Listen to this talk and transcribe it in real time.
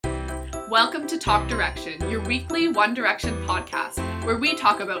Welcome to Talk Direction, your weekly One Direction podcast, where we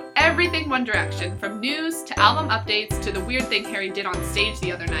talk about everything One Direction, from news to album updates to the weird thing Harry did on stage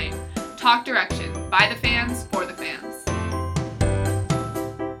the other night. Talk Direction, by the fans, for the fans.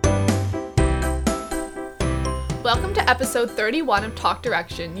 Welcome to episode 31 of Talk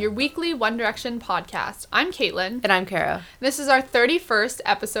Direction, your weekly One Direction podcast. I'm Caitlin. And I'm Kara. This is our 31st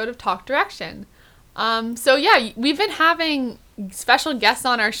episode of Talk Direction. We've been having special guests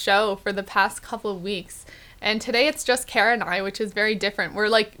on our show for the past couple of weeks, and today it's just Kara and I, which is very different.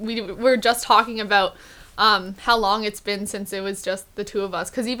 We're just talking about how long it's been since it was just the two of us,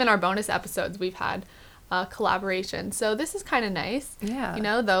 because even our bonus episodes we've had collaboration, so this is kind of nice. Yeah, you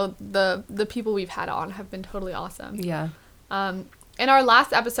know, though the people we've had on have been totally awesome. Yeah. In our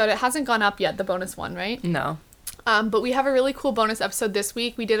last episode, it hasn't gone up yet, the bonus one, right? No. But we have a really cool bonus episode this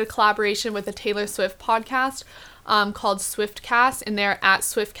week. We did a collaboration with a Taylor Swift podcast called Swiftcast, and they're at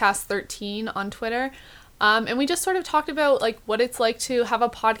Swiftcast13 on Twitter. And we just sort of talked about like what it's like to have a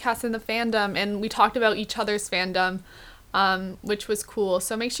podcast in the fandom, and we talked about each other's fandom, which was cool.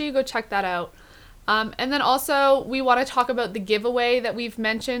 So make sure you go check that out. And then also we want to talk about the giveaway that we've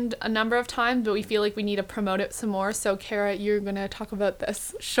mentioned a number of times, but we feel like we need to promote it some more. So Kara, you're going to talk about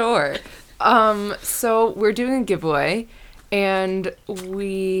this. Sure. So we're doing a giveaway, and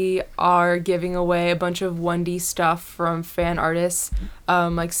we are giving away a bunch of 1D stuff from fan artists,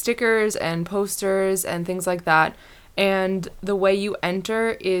 like stickers and posters and things like that. And the way you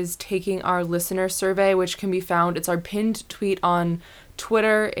enter is taking our listener survey, which can be found. It's our pinned tweet on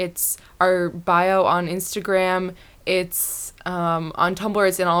Twitter. It's our bio on Instagram. It's on Tumblr.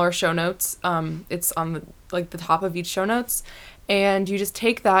 It's in all our show notes. It's on the top of each show notes. And you just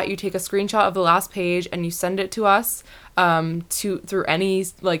take that, you take a screenshot of the last page, and you send it to us through any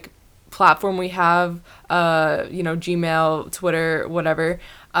platform we have, Gmail, Twitter, whatever.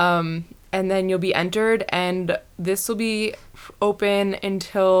 And then you'll be entered, and this will be open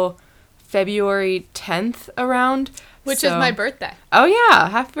until February 10th around. Which is my birthday. Oh yeah,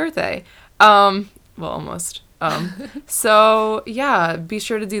 happy birthday. Well, almost. So yeah, be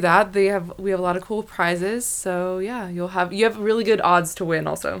sure to do that. We have a lot of cool prizes. So yeah, you have really good odds to win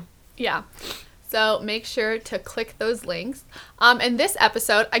also. Yeah. So make sure to click those links. In this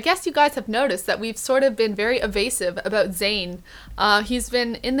episode, I guess you guys have noticed that we've sort of been very evasive about Zayn. He's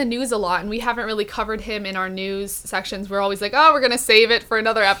been in the news a lot, and we haven't really covered him in our news sections. We're always like, oh, we're going to save it for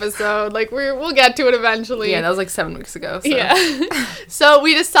another episode. We'll get to it eventually. Yeah, that was 7 weeks ago. So. Yeah. So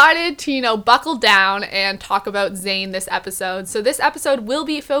we decided to, buckle down and talk about Zayn this episode. So this episode will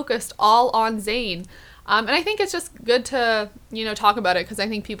be focused all on Zayn. And I think it's just good to, talk about it because I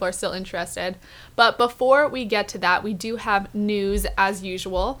think people are still interested. But before we get to that, we do have news as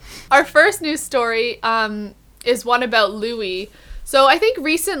usual. Our first news story is one about Louis. So I think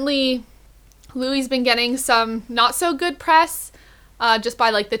recently Louis's been getting some not so good press just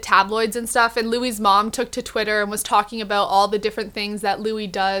by the tabloids and stuff. And Louis's mom took to Twitter and was talking about all the different things that Louis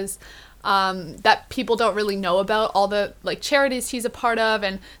does that people don't really know about, all the charities he's a part of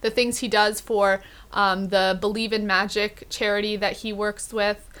and the things he does for the Believe in Magic charity that he works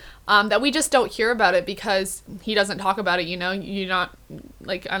with, that we just don't hear about it because he doesn't talk about it. You're not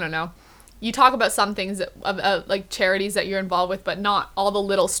I don't know. You talk about some things of charities that you're involved with, but not all the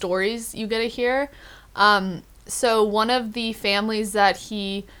little stories you get to hear. So one of the families that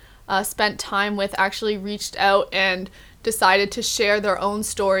he spent time with actually reached out and decided to share their own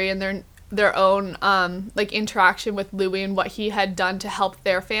story and their own interaction with Louis and what he had done to help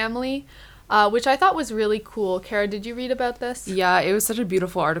their family, which I thought was really cool. Kara, did you read about this? Yeah, it was such a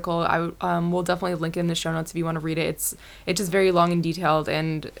beautiful article. We'll definitely link it in the show notes if you want to read it. It's just very long and detailed,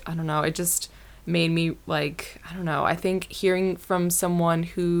 and I don't know, it just made me I think hearing from someone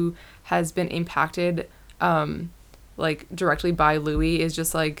who has been impacted directly by Louis is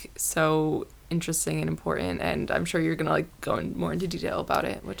just so interesting and important, and I'm sure you're gonna go more into detail about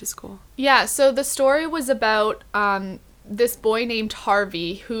it, which is cool. Yeah, so the story was about this boy named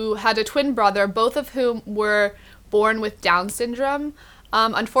Harvey who had a twin brother, both of whom were born with Down syndrome.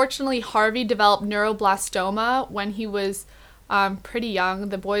 Unfortunately, Harvey developed neuroblastoma when he was pretty young.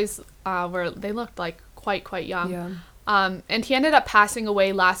 The boys they looked quite young. Yeah. And he ended up passing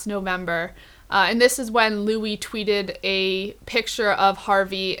away last November. And this is when Louis tweeted a picture of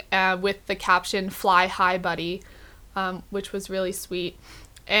Harvey with the caption, "Fly high, buddy," which was really sweet.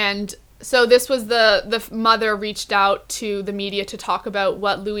 And so this was the mother reached out to the media to talk about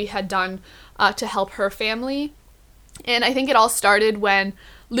what Louis had done to help her family. And I think it all started when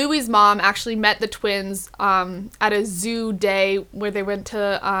Louis's mom actually met the twins at a zoo day where they went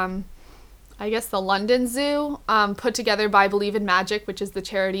to I guess the London Zoo, put together by Believe in Magic, which is the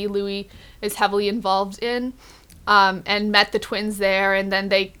charity Louis is heavily involved in, and met the twins there. And then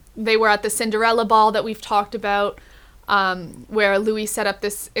they were at the Cinderella ball that we've talked about, where Louis set up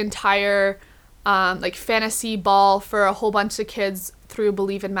this entire like fantasy ball for a whole bunch of kids through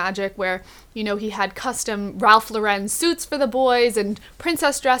Believe in Magic, where, you know, he had custom Ralph Lauren suits for the boys and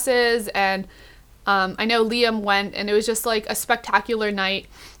princess dresses. And I know Liam went, and it was just like a spectacular night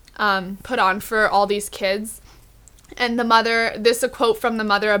put on for all these kids. And the mother, this is a quote from the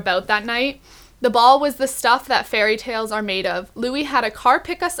mother about that night. "The ball was the stuff that fairy tales are made of. Louis had a car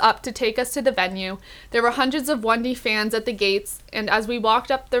pick us up to take us to the venue. There were hundreds of 1D fans at the gates, and as we walked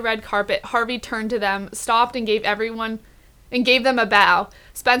up the red carpet, Harvey turned to them, stopped, and gave them a bow.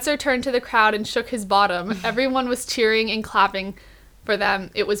 Spencer turned to the crowd and shook his bottom. Everyone was cheering and clapping for them.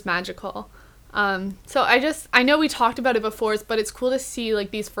 It was magical." So I know we talked about it before, but it's cool to see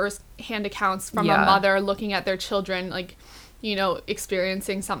like these first-hand accounts from a mother looking at their children, like, you know,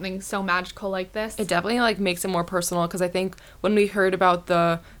 experiencing something so magical like this. It definitely like makes it more personal, because I think when we heard about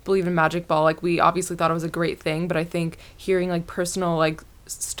the Believe in Magic ball, like we obviously thought it was a great thing, but I think hearing like personal like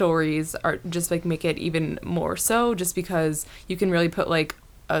stories are just like make it even more so, just because you can really put like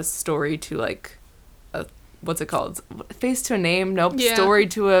a story to like a, what's it called? Face to a name? Nope. Yeah. Story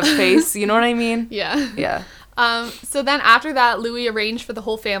to a face. You know what I mean? Yeah. Yeah. So then after that, Louis arranged for the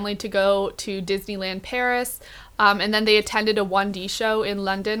whole family to go to Disneyland Paris. And then they attended a 1D show in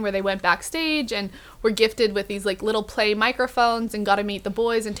London where they went backstage and were gifted with these like little play microphones and got to meet the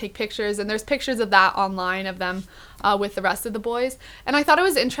boys and take pictures. And there's pictures of that online of them with the rest of the boys. And I thought it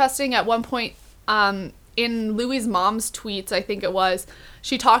was interesting at one point in Louis' mom's tweets, I think it was,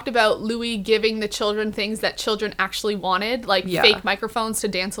 she talked about Louis giving the children things that children actually wanted, like fake microphones to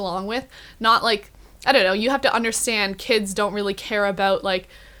dance along with. Not like, I don't know, you have to understand kids don't really care about like,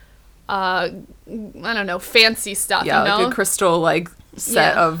 I don't know, fancy stuff, yeah, you know? like a crystal like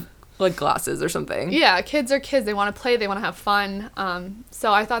set of like glasses or something. Yeah, kids are kids. They want to play, they want to have fun.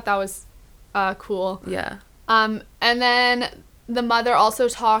 So I thought that was cool. Yeah. And then the mother also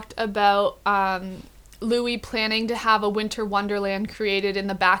talked about Louis planning to have a winter wonderland created in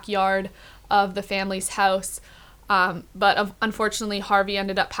the backyard of the family's house. But unfortunately, Harvey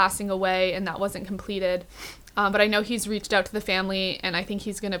ended up passing away, and that wasn't completed. But I know he's reached out to the family, and I think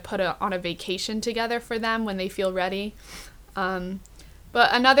he's going to put on a vacation together for them when they feel ready. But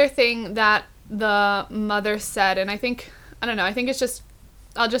another thing that the mother said, and I think it's just,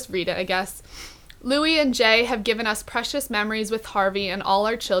 I'll just read it, I guess. "Louis and Jay have given us precious memories with Harvey and all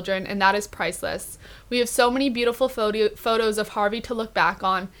our children, and that is priceless. We have so many beautiful photos of Harvey to look back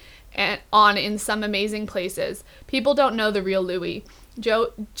on in some amazing places. People don't know the real Louis.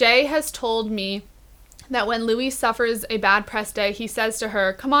 Jay has told me that when Louis suffers a bad press day, he says to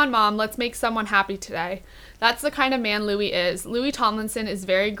her, 'Come on, Mom, let's make someone happy today.' That's the kind of man Louis is. Louis Tomlinson is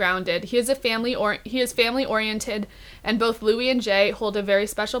very grounded. He is family oriented, and both Louis and Jay hold a very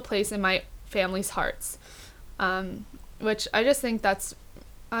special place in my family's hearts." Which I just think that's,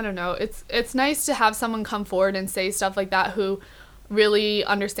 I don't know, it's nice to have someone come forward and say stuff like that who really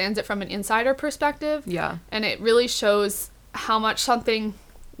understands it from an insider perspective. Yeah. And it really shows how much something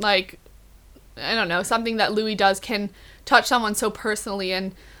like, I don't know, something that Louis does can touch someone so personally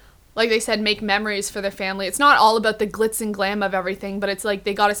and, like they said, make memories for their family. It's not all about the glitz and glam of everything, but it's like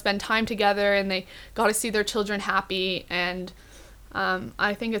they got to spend time together and they got to see their children happy, and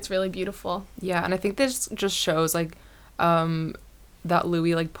I think it's really beautiful. Yeah, and I think this just shows like that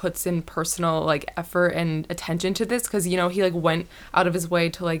Louis like puts in personal like effort and attention to this, because, you know, he like went out of his way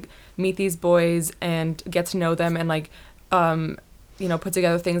to like meet these boys and get to know them and like you know, put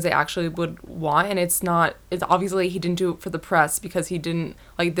together things they actually would want. And it's obviously he didn't do it for the press, because he didn't,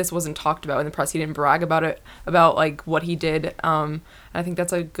 like, this wasn't talked about in the press. He didn't brag about it, about like what he did. And I think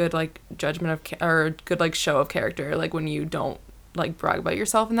that's a good like judgment of or good like show of character, like when you don't like brag about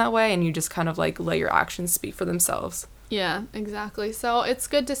yourself in that way and you just kind of like let your actions speak for themselves. Yeah, exactly. So it's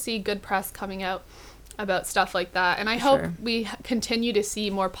good to see good press coming out about stuff like that, and I hope we continue to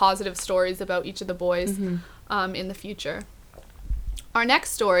see more positive stories about each of the boys in the future. Our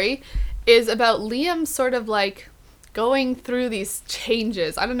next story is about Liam sort of like going through these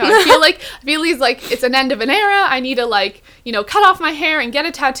changes. I don't know. I feel he's like, it's an end of an era. I need to like, you know, cut off my hair and get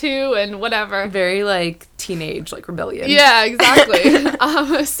a tattoo and whatever. Very like teenage, like rebellion. Yeah, exactly.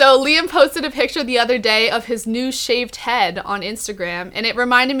 So Liam posted a picture the other day of his new shaved head on Instagram, and it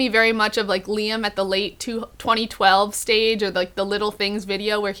reminded me very much of like Liam at the late 2012 stage, or like the Little Things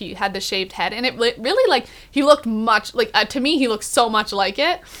video where he had the shaved head, and it really like he looked much like to me he looked so much like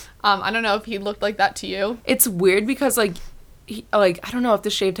it. I don't know if he looked like that to you. It's weird because like like, I don't know if the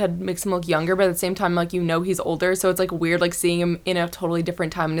shaved head makes him look younger, but at the same time, like, you know he's older, so it's, like, weird, like, seeing him in a totally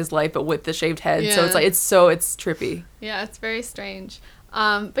different time in his life, but with the shaved head. So it's, like, it's trippy. Yeah, it's very strange.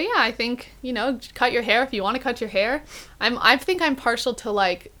 But yeah, I think, you know, cut your hair if you want to cut your hair. I think I'm partial to,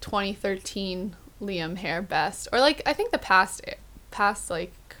 like, 2013 Liam hair best. Or, like, I think the past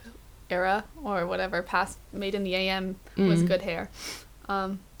like, era or whatever, past Made in the AM was good hair.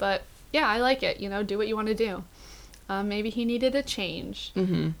 But yeah, I like it. You know, do what you want to do. Maybe he needed a change.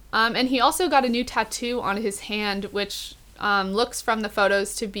 And he also got a new tattoo on his hand, which looks from the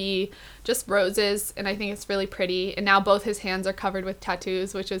photos to be just roses, and I think it's really pretty. And now both his hands are covered with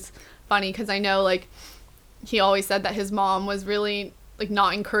tattoos, which is funny because I know, like, he always said that his mom was really, like,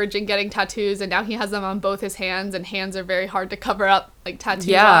 not encouraging getting tattoos, and now he has them on both his hands, and hands are very hard to cover up, like,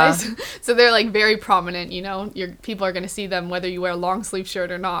 tattoo-wise. Yeah. So they're, like, very prominent, you know? People are going to see them whether you wear a long-sleeve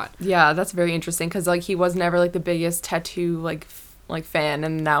shirt or not. Yeah, that's very interesting, because, like, he was never, like, the biggest tattoo, like fan,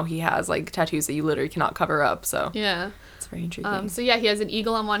 and now he has, like, tattoos that you literally cannot cover up, so. Yeah. It's very intriguing. So, yeah, he has an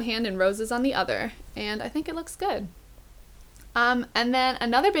eagle on one hand and roses on the other, and I think it looks good. And then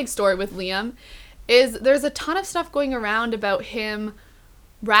another big story with Liam is there's a ton of stuff going around about him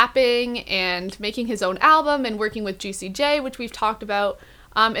rapping and making his own album and working with Juicy J, which we've talked about.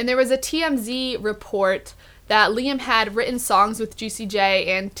 And there was a TMZ report that Liam had written songs with Juicy J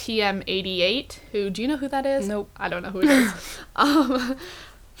and TM88, who, do you know who that is? Nope. I don't know who it is.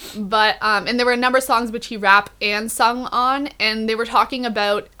 And there were a number of songs which he rapped and sung on, and they were talking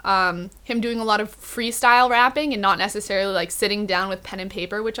about him doing a lot of freestyle rapping and not necessarily, like, sitting down with pen and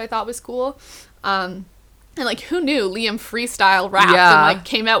paper, which I thought was cool. And, like, who knew Liam freestyle rapped and, like,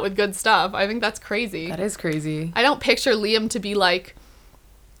 came out with good stuff? I think that's crazy. That is crazy. I don't picture Liam to be, like,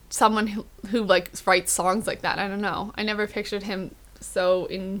 someone who like, writes songs like that. I don't know. I never pictured him so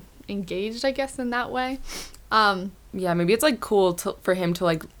engaged, I guess, in that way. Yeah, maybe it's, like, cool for him to,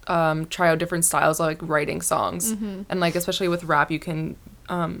 like, try out different styles of, like, writing songs. And, like, especially with rap, you can,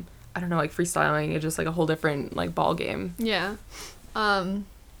 I don't know, like, freestyling is just, like, a whole different, like, ball game. Yeah.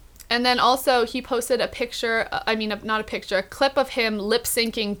 And then also he posted a picture, a clip of him lip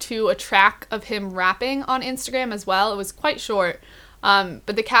syncing to a track of him rapping on Instagram as well. It was quite short.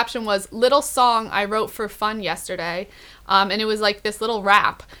 But the caption was, "Little song I wrote for fun yesterday." And it was like this little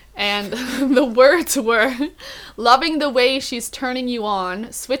rap. And the words were, "Loving the way she's turning you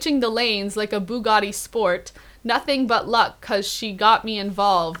on, switching the lanes like a Bugatti Sport, nothing but luck 'cause she got me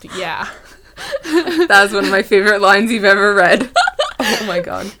involved, yeah." That was one of my favorite lines you've ever read. Oh my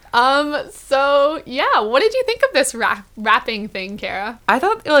god. So yeah, what did you think of this rapping thing, Kara? I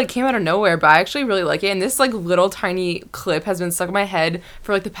thought it, like, came out of nowhere, but I actually really like it, and this, like, little tiny clip has been stuck in my head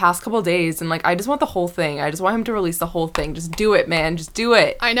for, like, the past couple days, and, like, I just want the whole thing. I just want him to release the whole thing. Just do it, man. Just do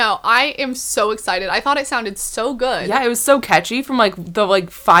it. I know. I am so excited. I thought it sounded so good. Yeah, it was so catchy from, like, the, like,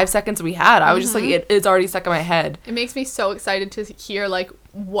 5 seconds we had. I was just like, it's already stuck in my head. It makes me so excited to hear, like,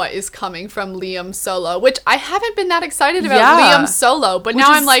 what is coming from Liam solo, which I haven't been that excited about Liam solo, but now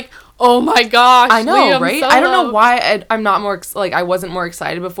I'm like, oh my gosh, I know, Liam right? solo. I don't know why I'm not more, like, I wasn't more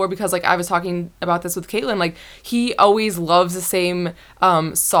excited before, because, like, I was talking about this with Caitlin, like, he always loves the same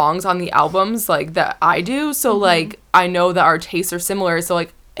songs on the albums, like, that I do, so, like, I know that our tastes are similar, so,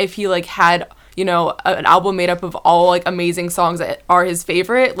 like, if he, like, had, you know, an album made up of all, like, amazing songs that are his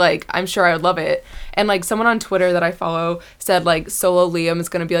favorite, like, I'm sure I would love it. And, like, someone on Twitter that I follow said, like, solo Liam is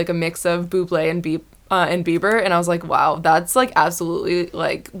gonna be, like, a mix of Bublé and Bieber, and I was like, wow, that's, like, absolutely,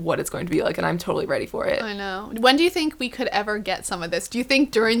 like, what it's going to be like, and I'm totally ready for it. I know. When do you think we could ever get some of this? Do you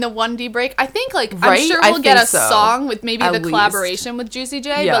think during the 1D break? I think, like, right? I'm sure we'll get a song with maybe the collaboration with Juicy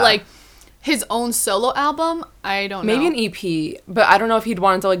J, but, like, his own solo album, I don't know. Maybe an EP, but I don't know if he'd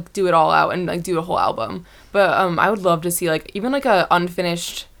wanted to, like, do it all out and, like, do a whole album. But I would love to see, like, even, like, a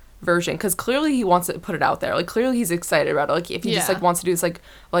unfinished version, because clearly he wants to put it out there. Like, clearly he's excited about it. Like, if he just, like, wants to do this,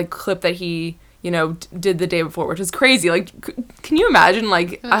 like clip that he, you know, did the day before, which is crazy. Like, can you imagine,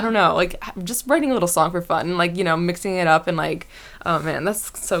 like, I don't know, like, just writing a little song for fun and, like, you know, mixing it up and, like, oh man,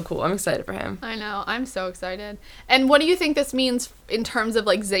 that's so cool. I'm excited for him. I know. I'm so excited. And what do you think this means in terms of,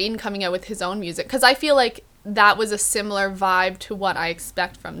 like, Zayn coming out with his own music? Because I feel like that was a similar vibe to what I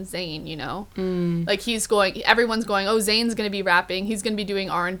expect from Zayn, you know? Like, everyone's going, oh, Zayn's going to be rapping. He's going to be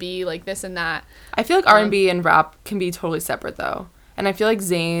doing R&B, like, this and that. I feel like R&B and rap can be totally separate, though. And I feel like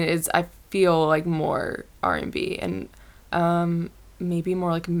Zayn is, I feel like, more R&B and maybe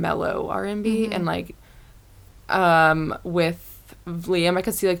more, like, mellow R&B. And, like, with Liam, I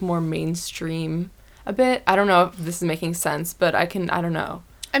could see, like, more mainstream a bit. I don't know if this is making sense, but I don't know.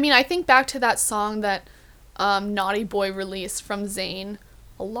 I mean, I think back to that song that Naughty Boy released from Zayn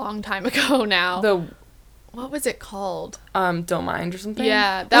a long time ago now. what was it called? Don't Mind or something.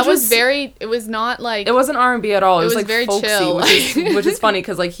 Yeah, that was very. It was not like. It wasn't R&B at all. It was like very folksy, chill, which is funny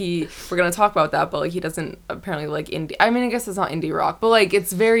because like we're gonna talk about that, but like he doesn't apparently like indie. I mean, I guess it's not indie rock, but like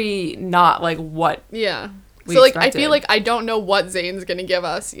it's very not like what. Yeah. We so like expected. I feel like I don't know what Zayn's gonna give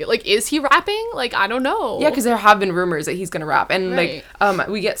us. Like, is he rapping? Like, I don't know. Yeah, because there have been rumors that he's gonna rap, and Right. like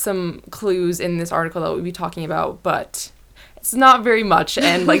we get some clues in this article that we'll be talking about, but it's not very much,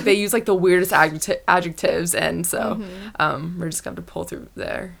 and like they use like the weirdest adjectives, and so we're just gonna have to pull through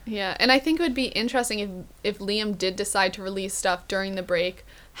there. Yeah, and I think it would be interesting if Liam did decide to release stuff during the break,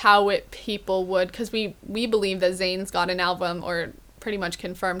 how people would, because we believe that Zayn's got an album, or pretty much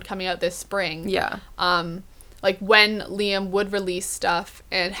confirmed, coming out this spring. Yeah. Like when Liam would release stuff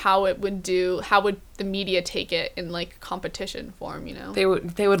and how would the media take it in like competition form, you know? They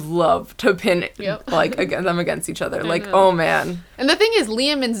would love to pin Yep. like them against each other. Like, know. oh man. And the thing is,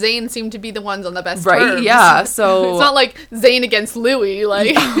 Liam and Zayn seem to be the ones on the best Right? terms. Yeah. So It's not like Zayn against Louis,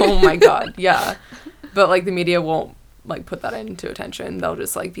 like. oh my god, yeah. But like the media won't like put that into attention. They'll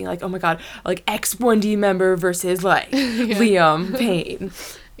just like be like, oh my god, like X1D member versus like Liam Payne.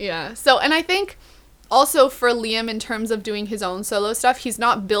 Yeah. So, and I think also for Liam, in terms of doing his own solo stuff, he's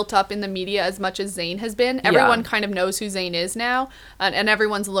not built up in the media as much as Zayn has been. Everyone kind of knows who Zayn is now, and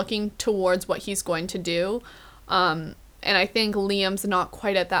everyone's looking towards what he's going to do. And I think Liam's not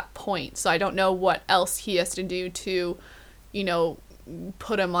quite at that point, so I don't know what else he has to do to, you know,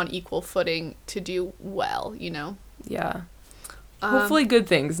 put him on equal footing to do well, you know? Yeah. Hopefully good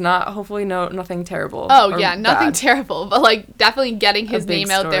things, nothing terrible. Oh, yeah, nothing bad. terrible, but, like, definitely getting his big name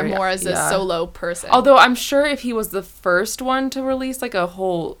out there story, more as a yeah. solo person. Although I'm sure if he was the first one to release, like, a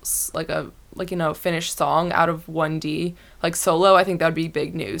whole, finished song out of 1D, like, solo, I think that would be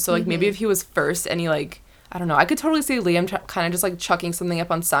big news. So, like, maybe if he was first and he, like, I don't know, I could totally see Liam kind of just, like, chucking something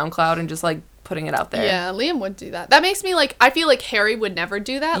up on SoundCloud and just, like, putting it out there. Yeah, Liam would do that. That makes me, like, I feel like Harry would never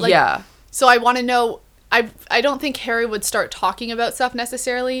do that. Like, yeah. So I want to know... I don't think Harry would start talking about stuff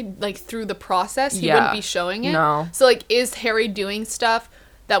necessarily, like, through the process. He wouldn't be showing it. No. So, like, is Harry doing stuff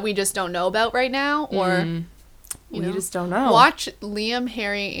that we just don't know about right now? Or, we just don't know. Watch Liam,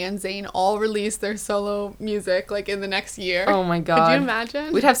 Harry, and Zayn all release their solo music, like, in the next year. Oh, my God. Could you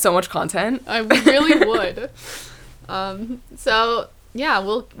imagine? We'd have so much content. I really would. So... yeah,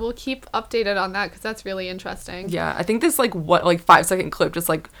 we'll keep updated on that because that's really interesting. Yeah, I think this 5-second clip just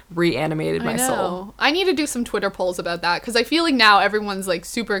like reanimated my soul. I need to do some Twitter polls about that because I feel like now everyone's like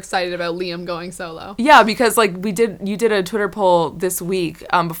super excited about Liam going solo. Yeah, because like you did a Twitter poll this week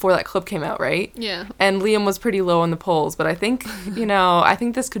before that clip came out, right? Yeah. And Liam was pretty low in the polls, but I think I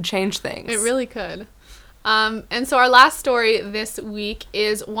think this could change things. It really could. And so our last story this week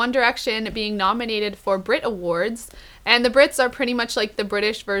is One Direction being nominated for Brit Awards. And the Brits are pretty much like the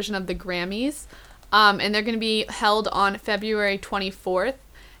British version of the Grammys. And they're going to be held on February 24th.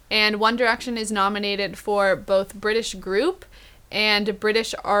 And One Direction is nominated for both British Group and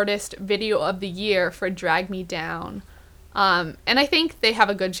British Artist Video of the Year for Drag Me Down. And I think they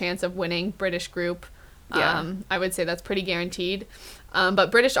have a good chance of winning British Group. Yeah. I would say that's pretty guaranteed. But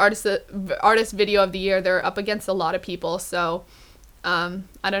British Artist Video of the Year, they're up against a lot of people. So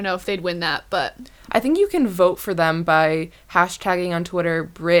I don't know if they'd win that, but... I think you can vote for them by hashtagging on Twitter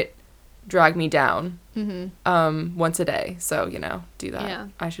Brit Drag Me Down once a day. So, do that. Yeah.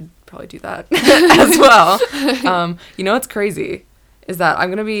 I should probably do that as well. What's crazy is that I'm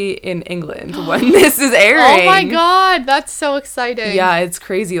going to be in England when this is airing. Oh my God, that's so exciting. Yeah, it's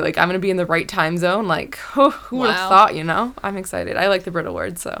crazy. Like, I'm going to be in the right time zone. Like, who would have thought, I'm excited. I like the Brit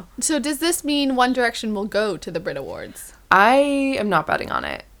Awards, so. So does this mean One Direction will go to the Brit Awards? I am not betting on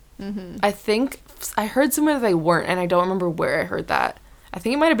it. I think I heard somewhere that they weren't, and I don't remember where I heard that. I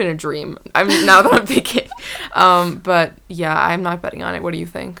think it might have been a dream. Now that I'm thinking. But yeah, I'm not betting on it. What do you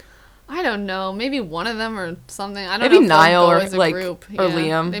think? I don't know. Maybe one of them or something. I don't Maybe know. Maybe Niall or as a group. or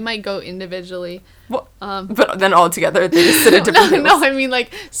Liam. They might go individually. Well, but then all together they just sit at different No, I mean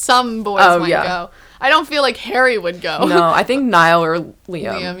like some boys might go. I don't feel like Harry would go. No, I think Niall or Liam.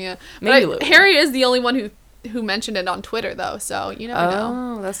 Liam, yeah. Maybe but Harry is the only one who mentioned it on Twitter, though, so you never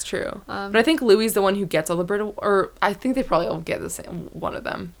know. Oh, that's true. But I think Louis is the one who gets all the Brit, or I think they probably all get the same one of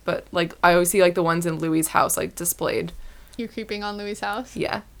them. But like I always see like the ones in Louis' house like displayed. You're creeping on Louis' house?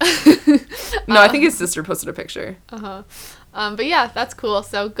 Yeah. No, I think his sister posted a picture. But yeah, that's cool.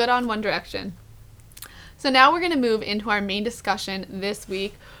 So good on One Direction. So now we're gonna move into our main discussion this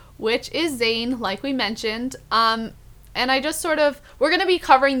week, which is Zayn, like we mentioned. And I just we're going to be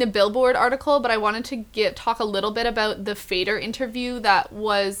covering the Billboard article, but I wanted to talk a little bit about the Fader interview that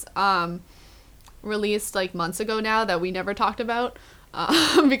was released like months ago now that we never talked about.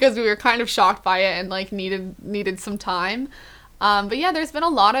 because we were kind of shocked by it and like needed some time. But yeah, there's been a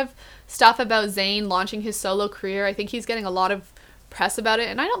lot of stuff about Zayn launching his solo career. I think he's getting a lot of press about it,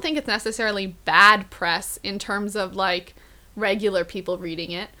 and I don't think it's necessarily bad press in terms of like regular people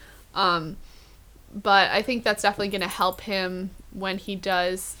reading it. But I think that's definitely going to help him when he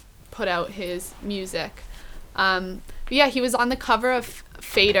does put out his music. But yeah, he was on the cover of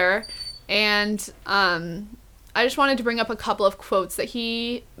Fader, and I just wanted to bring up a couple of quotes that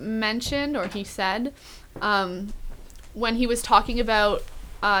he mentioned, or he said, when he was talking about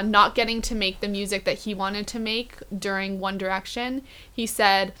not getting to make the music that he wanted to make during One Direction. He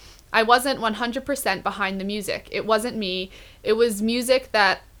said, "I wasn't 100% behind the music. It wasn't me. It was music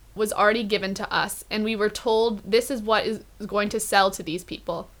that was already given to us, and we were told this is what is going to sell to these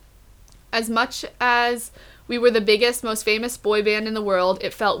people. As much as we were the biggest, most famous boy band in the world,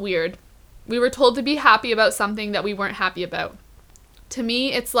 it felt weird. We were told to be happy about something that we weren't happy about. To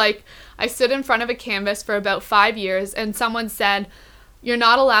me, it's like I stood in front of a canvas for about 5 years, and someone said, 'You're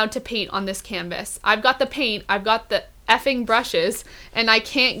not allowed to paint on this canvas. I've got the paint, I've got the effing brushes, and I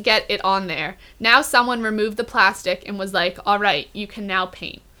can't get it on there. Now someone removed the plastic and was like, all right, you can now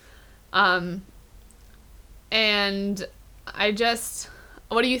paint.'" And I just...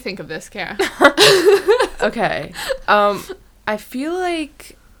 What do you think of this, Kara? Okay. I feel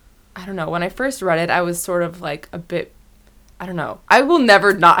like, I don't know, when I first read it, I was sort of like a bit, I don't know. I will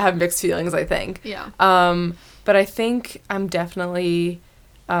never not have mixed feelings, I think. Yeah. But I think I'm definitely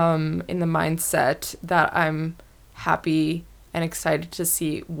in the mindset that I'm happy and excited to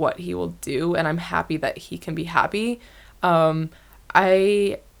see what he will do, and I'm happy that he can be happy.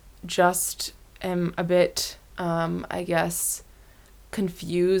 I just am a bit, I guess,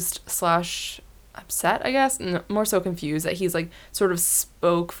 confused / upset, I guess, and more so confused that he's like sort of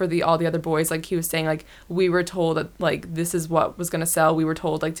spoke for all the other boys. Like he was saying, like, we were told that like this is what was gonna sell. We were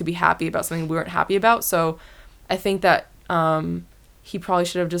told like to be happy about something we weren't happy about. So I think that he probably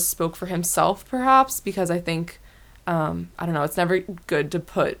should have just spoke for himself, perhaps, because I think I don't know, it's never good to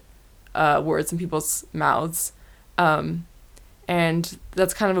put words in people's mouths, and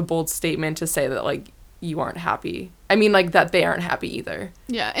that's kind of a bold statement to say that like you aren't happy. I mean, like, that they aren't happy either.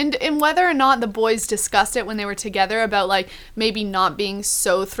 Yeah, and whether or not the boys discussed it when they were together about, like, maybe not being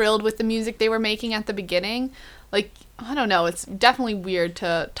so thrilled with the music they were making at the beginning, like, I don't know, it's definitely weird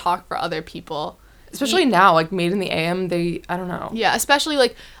to talk for other people. Especially now, like, Made in the AM, I don't know. Yeah, especially,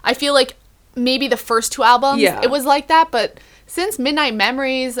 like, I feel like maybe the first 2 albums, it was like that, but since Midnight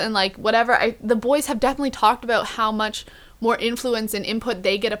Memories and, like, whatever, the boys have definitely talked about how much more influence and input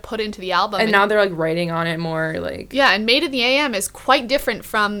they get to put into the album. And now they're, like, writing on it more, like... Yeah, and Made in the AM is quite different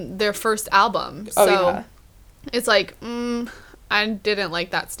from their first album. Oh, so yeah. It's like, I didn't like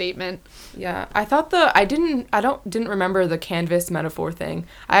that statement. Yeah, I thought I didn't remember the canvas metaphor thing.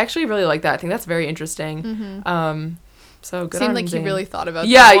 I actually really like that. I think that's very interesting. Mm-hmm. So good. Seemed like Zayn. He really thought about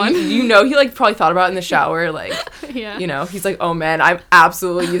that one. You know, he like probably thought about it in the shower, like, yeah. You know, he's like, oh man, I'm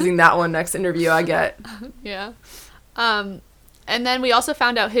absolutely using that one next interview I get. Yeah. And then we also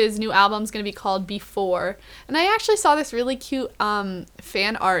found out his new album's going to be called Before. And I actually saw this really cute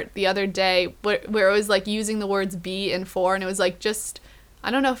fan art the other day where it was like using the words be and for, and it was like just, I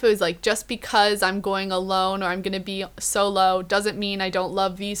don't know if it was like just because I'm going alone or I'm going to be solo doesn't mean I don't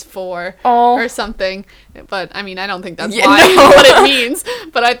love these 4 or something. But I mean, I don't think that's what it means,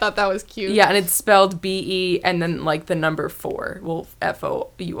 but I thought that was cute. Yeah, and it's spelled B-E and then like the number 4, well,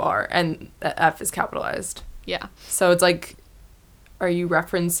 F-O-U-R, and the F is capitalized. Yeah. So it's like, are you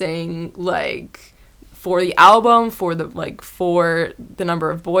referencing like for the album, for the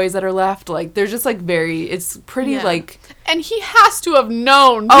number of boys that are left? Like, there's just like it's pretty like... And he has to have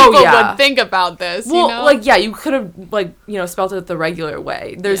known people would think about this, well, you know? like, yeah, you could have, like, you know, spelled it the regular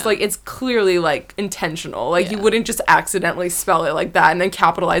way. There's, like, it's clearly, like, intentional. Like, you wouldn't just accidentally spell it like that and then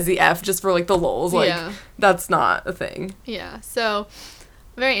capitalize the F just for, like, the lols. Like, that's not a thing. Yeah, so...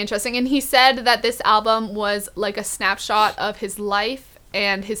 Very interesting. And he said that this album was like a snapshot of his life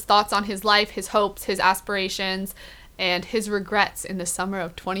and his thoughts on his life, his hopes, his aspirations, and his regrets in the summer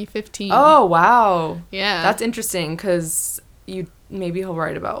of 2015. Oh, wow. Yeah. That's interesting because maybe he'll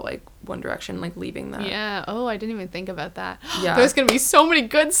write about like One Direction, like leaving that. Yeah. Oh, I didn't even think about that. Yeah. There's going to be so many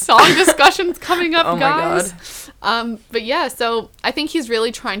good song discussions coming up, guys. Oh, my God. But yeah, so I think he's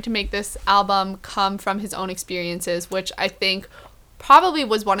really trying to make this album come from his own experiences, which I think probably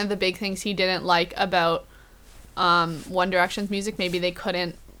was one of the big things he didn't like about One Direction's music. Maybe they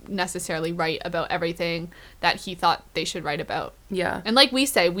couldn't necessarily write about everything that he thought they should write about. Yeah. And like we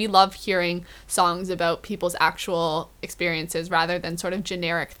say, we love hearing songs about people's actual experiences rather than sort of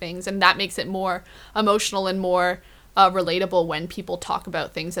generic things. And that makes it more emotional and more relatable when people talk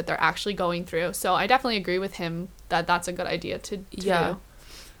about things that they're actually going through. So I definitely agree with him that that's a good idea to do.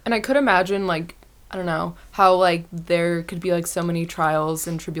 And I could imagine, like, I don't know, how, like, there could be, like, so many trials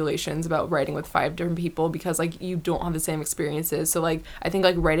and tribulations about writing with 5 different people because, like, you don't have the same experiences. So, like, I think,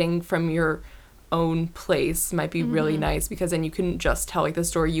 like, writing from your own place might be really nice because then you can just tell, like, the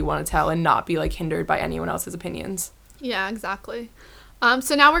story you want to tell and not be, like, hindered by anyone else's opinions. Yeah, exactly.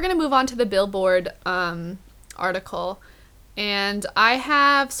 So now we're going to move on to the Billboard article. And I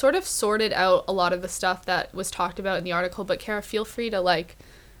have sort of sorted out a lot of the stuff that was talked about in the article, but Kara, feel free to, like,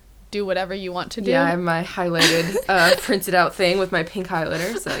 do whatever you want to do. Yeah, I have my highlighted, printed out thing with my pink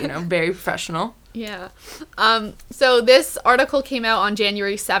highlighter, so, you know, very professional. Yeah. So this article came out on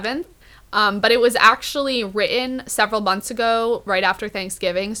January 7th, but it was actually written several months ago, right after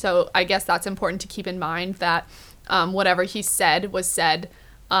Thanksgiving, so I guess that's important to keep in mind that whatever he said was said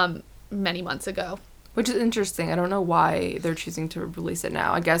many months ago. Which is interesting. I don't know why they're choosing to release it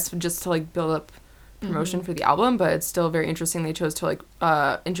now. I guess just to, like, build up promotion for the album, but it's still very interesting they chose to, like,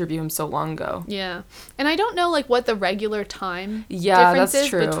 interview him so long ago. Yeah. And I don't know, like, what the regular time that's difference is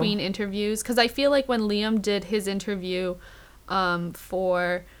true. between interviews, because I feel like when Liam did his interview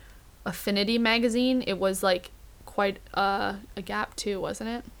for Affinity magazine, it was, like, quite a gap too, wasn't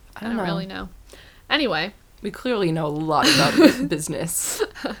it? I don't know. Really know. Anyway. We clearly know a lot about business.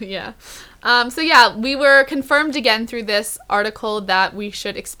 Yeah. So yeah, we were confirmed again through this article that we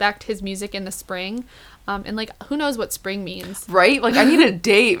should expect his music in the spring. And, like, who knows what spring means? Right? Like, I need a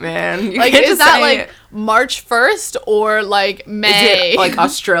date, man. You like, can't is just that, say like, it. March 1st or, like, May? Is it, like,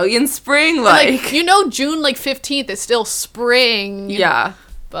 Australian spring? Like, you know, June, like, 15th is still spring. Yeah.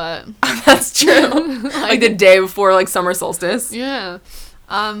 But. That's true. like, the day before, like, summer solstice. Yeah.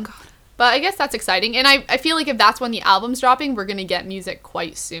 But I guess that's exciting. And I feel like if that's when the album's dropping, we're going to get music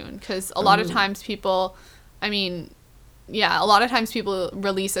quite soon. Because a lot of times people, a lot of times people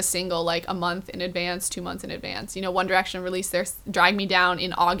release a single like a month in advance, 2 months in advance. You know, One Direction released their Drag Me Down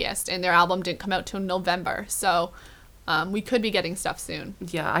in August, and their album didn't come out till November. So we could be getting stuff soon.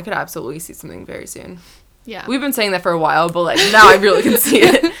 Yeah, I could absolutely see something very soon. Yeah. We've been saying that for a while, but, like, now I really can see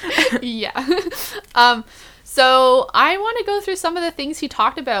it. Yeah. So I want to go through some of the things he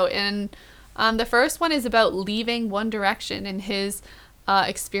talked about, and the first one is about leaving One Direction and his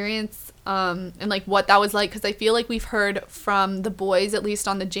experience and, like, what that was like, because I feel like we've heard from the boys, at least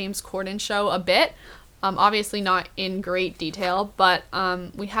on the James Corden show, a bit. Obviously not in great detail, but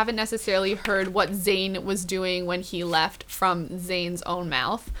we haven't necessarily heard what Zayn was doing when he left from Zayn's own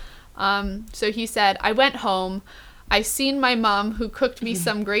mouth. So he said, "I went home. I seen my mom, who cooked me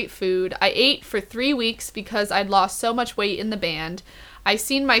some great food. I ate for 3 weeks because I'd lost so much weight in the band. I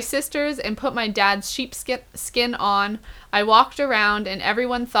seen my sisters and put my dad's sheepskin on. I walked around and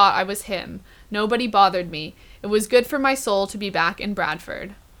everyone thought I was him. Nobody bothered me. It was good for my soul to be back in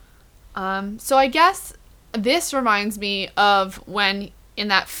Bradford." So I guess this reminds me of when in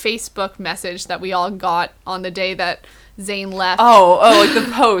that Facebook message that we all got on the day that Zayn left. Oh, like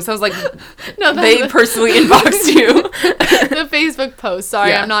the post. I was like, no, they personally inboxed you. The Facebook post.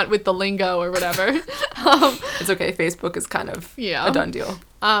 Sorry, Yeah. I'm not with the lingo or whatever. It's okay. Facebook is kind of Yeah. a done deal.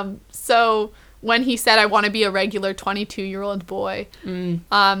 So when he said, "I want to be a regular 22-year-old boy,"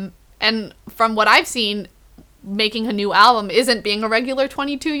 and from what I've seen, making a new album isn't being a regular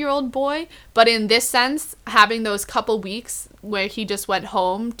 22-year-old boy, but in this sense, having those couple weeks where he just went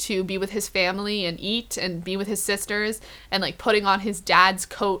home to be with his family and eat and be with his sisters and, like, putting on his dad's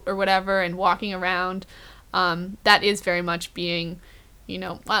coat or whatever and walking around, that is very much being, you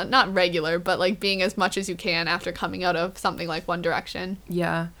know, well, not regular, but, like, being as much as you can after coming out of something like One Direction.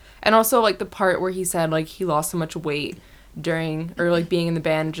 Yeah. And also, like, the part where he said, like, he lost so much weight during, or, like, being in the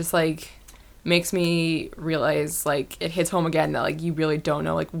band, just, like, makes me realize, like, it hits home again that, like, you really don't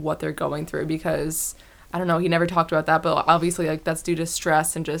know, like, what they're going through, because, I don't know, he never talked about that, but obviously, like, that's due to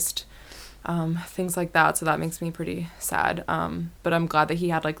stress and just things like that, so that makes me pretty sad. But I'm glad that he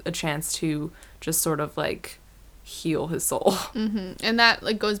had, like, a chance to just sort of, like, heal his soul. Mm-hmm. And that,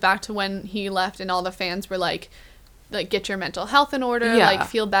 like, goes back to when he left and all the fans were like, get your mental health in order, Yeah. like,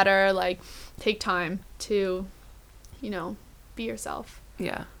 feel better, like, take time to, you know, be yourself.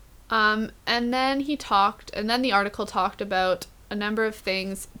 Yeah. And then the article talked about a number of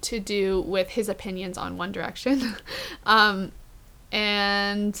things to do with his opinions on One Direction. I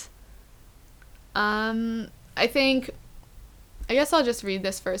guess I'll just read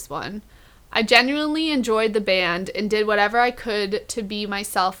this first one. "I genuinely enjoyed the band and did whatever I could to be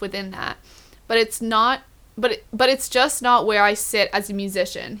myself within that. But it's just not where I sit as a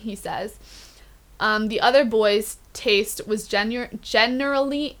musician," he says. The other boys' taste was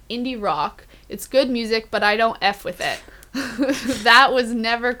generally indie rock. It's good music, but I don't F with it. That was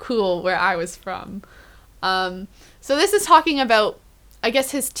never cool where I was from. So this is talking about, I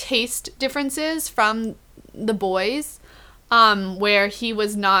guess, his taste differences from the boys, where he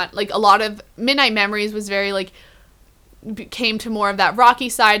was not, like, a lot of Midnight Memories was very, like, came to more of that rocky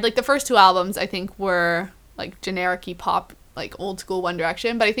side. Like, the first 2 albums, I think, were, like, generic-y pop, like, old school One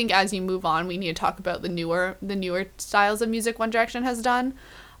Direction. But I think as you move on, we need to talk about the newer styles of music One Direction has done.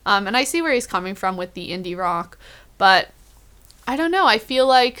 And I see where he's coming from with the indie rock. But I don't know. I feel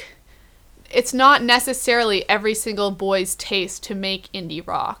like it's not necessarily every single boy's taste to make indie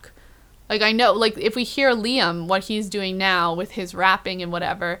rock. Like, I know, like, if we hear Liam, what he's doing now with his rapping and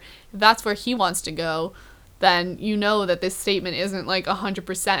whatever, if that's where he wants to go, then you know that this statement isn't, like,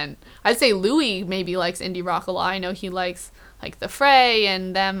 100%. I'd say Louis maybe likes indie rock a lot. I know he likes, like, The Fray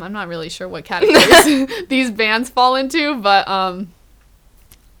and them. I'm not really sure what categories these bands fall into, but,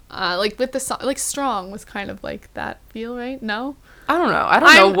 like, with the song, like, Strong was kind of like that feel, right? No? I don't know. I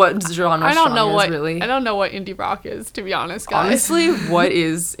don't know what genre I don't know Strong what, is, really. I don't know what indie rock is, to be honest, guys. Honestly, what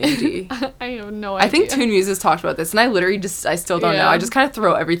is indie? I have no idea. I think Toon Muse has talked about this, and I still don't Yeah. know. I just kind of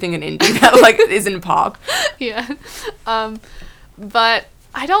throw everything in indie that, like, isn't pop. Yeah. But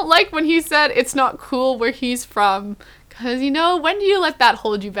I don't like when he said it's not cool where he's from, because, you know, when do you let that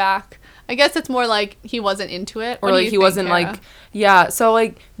hold you back? I guess it's more like he wasn't into it. Or, like, he wasn't, like, yeah. So,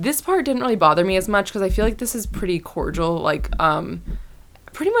 like, this part didn't really bother me as much, because I feel like this is pretty cordial. Like,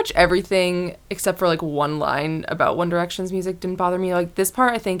 pretty much everything except for, like, one line about One Direction's music didn't bother me. Like, this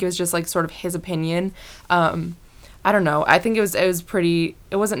part, I think it was just, like, sort of his opinion. I don't know. I think it was pretty,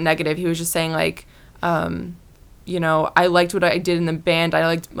 it wasn't negative. He was just saying, like, you know, I liked what I did in the band. I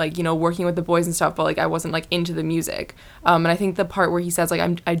liked, like, you know, working with the boys and stuff, but, like, I wasn't, like, into the music. And I think the part where he says,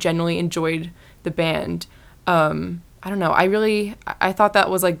 like, I genuinely enjoyed the band. I don't know. I thought that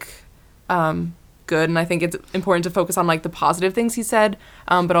was, like, good. And I think it's important to focus on, like, the positive things he said.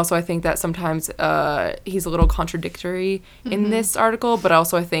 But also I think that sometimes he's a little contradictory in this article. But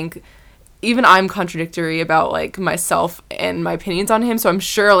also I think even I'm contradictory about, like, myself and my opinions on him. So I'm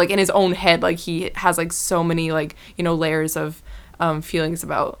sure, like, in his own head, like, he has, like, so many, like, you know, layers of feelings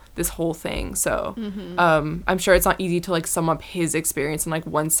about this whole thing. So I'm sure it's not easy to, like, sum up his experience in, like,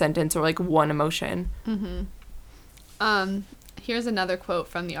 one sentence or, like, one emotion. Here's another quote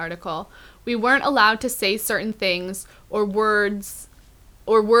from the article. We weren't allowed to say certain things or word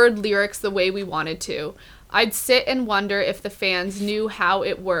lyrics the way we wanted to. I'd sit and wonder if the fans knew how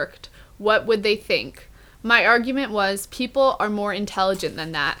it worked. What would they think? My argument was people are more intelligent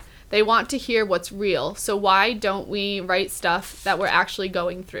than that. They want to hear what's real. So why don't we write stuff that we're actually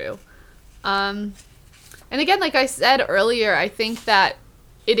going through? And again, like I said earlier, I think that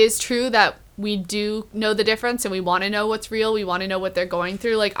it is true that we do know the difference and we want to know what's real. We want to know what they're going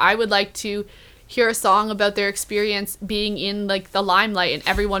through. Like, I would like to hear a song about their experience being in, like, the limelight and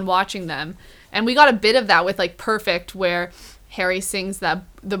everyone watching them. And we got a bit of that with, like, Perfect, where Harry sings the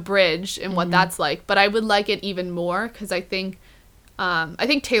bridge and what that's like. But I would like it even more because I think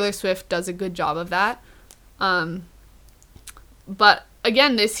Taylor Swift does a good job of that. But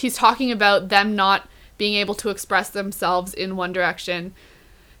again, he's talking about them not being able to express themselves in One Direction.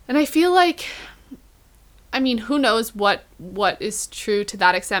 And I feel like, I mean, who knows what is true to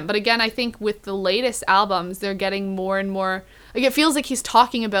that extent. But again, I think with the latest albums, they're getting more and more, like, it feels like he's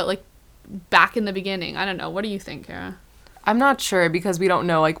talking about, like, back in the beginning. I don't know. What do you think, Kara? I'm not sure because we don't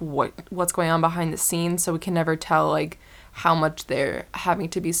know, like, what's going on behind the scenes, so we can never tell, like, how much they're having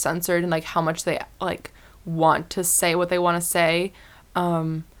to be censored and, like, how much they, like, want to say what they want to say.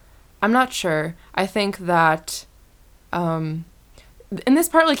 I'm not sure. I think that in this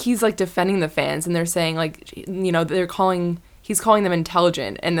part, like, he's, like, defending the fans and they're saying, like, you know, he's calling them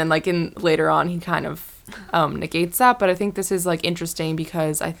intelligent, and then, like, later on he kind of negates that. But I think this is, like, interesting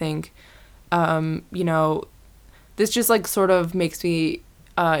because I think you know, this just, like, sort of makes me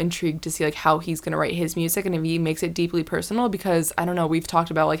intrigued to see, like, how he's gonna write his music and if he makes it deeply personal, because I don't know, we've talked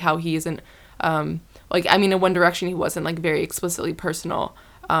about, like, how he isn't like, I mean, in One Direction he wasn't, like, very explicitly personal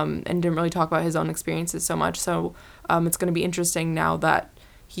and didn't really talk about his own experiences so much. So it's gonna be interesting now that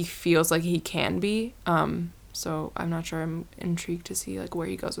he feels like he can be. So I'm not sure. I'm intrigued to see, like, where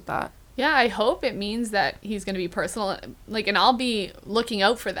he goes with that. Yeah, I hope it means that he's going to be personal. Like, and I'll be looking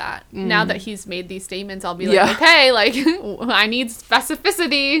out for that. Now that he's made these statements, I'll be like, okay, like, I need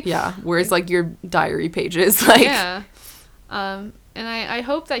specificity. Yeah, where's, like, your diary pages? Like, yeah. And I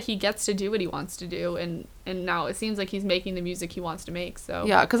hope that he gets to do what he wants to do. And now it seems like he's making the music he wants to make, so.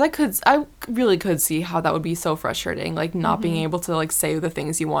 Yeah, because I really could see how that would be so frustrating, like, not being able to, like, say the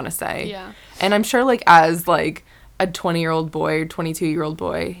things you want to say. Yeah. And I'm sure, like, as, like, a 20-year-old boy or 22-year-old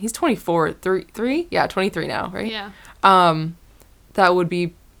boy. He's 24, three? Yeah, 23 now, right? Yeah. That would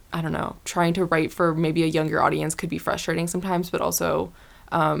be, I don't know, trying to write for maybe a younger audience could be frustrating sometimes, but also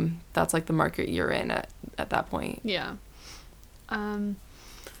that's like the market you're in at that point. Yeah.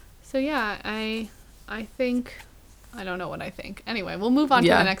 So yeah, I think, I don't know what I think. Anyway, we'll move on to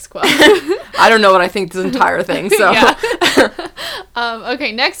the next quote. I don't know what I think this entire thing, so.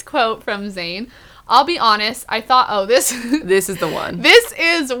 Okay, next quote from Zayn. I'll be honest, I thought, this is the one. This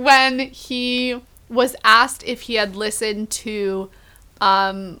is when he was asked if he had listened to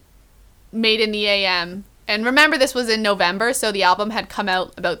Made in the AM. And remember, this was in November, so the album had come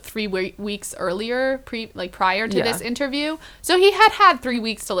out about 3 weeks earlier, prior to this interview. So he had 3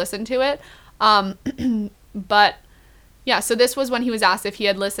 weeks to listen to it. But yeah, so this was when he was asked if he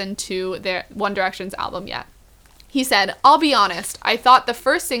had listened to their One Direction's album yet. He said, I'll be honest, I thought the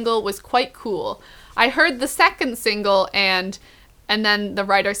first single was quite cool. I heard the second single and then the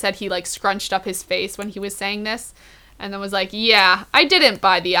writer said he like scrunched up his face when he was saying this and then was like, yeah, I didn't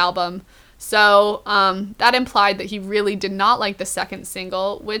buy the album. So that implied that he really did not like the second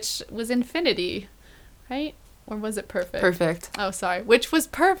single, which was Infinity, right? Or was it Perfect? Perfect. Oh, sorry. Which was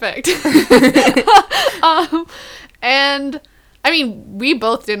Perfect. And I mean, we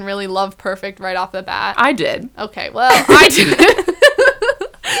both didn't really love Perfect right off the bat. I did. Okay, well, I didn't.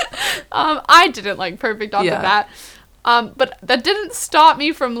 I didn't like Perfect off the bat. But that didn't stop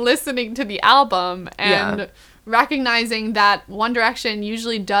me from listening to the album and recognizing that One Direction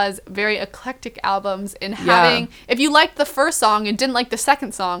usually does very eclectic albums in having, if you liked the first song and didn't like the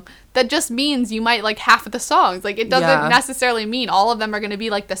second song, that just means you might like half of the songs. Like, it doesn't necessarily mean all of them are going to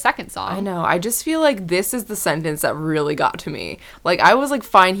be like the second song. I know. I just feel like this is the sentence that really got to me. Like, I was like,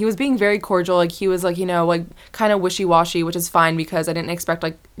 fine. He was being very cordial. Like, he was like, you know, like kind of wishy-washy, which is fine because I didn't expect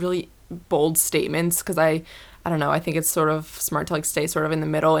like really bold statements because I don't know, I think it's sort of smart to like stay sort of in the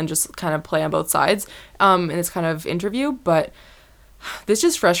middle and just kind of play on both sides in this kind of interview. But this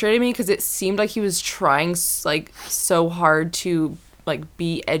just frustrated me because it seemed like he was trying like so hard to like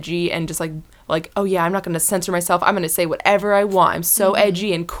be edgy and just like, oh yeah, I'm not going to censor myself. I'm going to say whatever I want. I'm so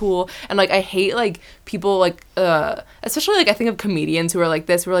edgy and cool. And like, I hate like people like, especially like I think of comedians who are like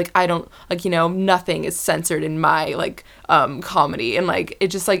this, who are like, I don't like, you know, nothing is censored in my like comedy. And like, it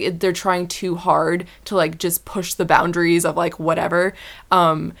just like, they're trying too hard to like just push the boundaries of like whatever.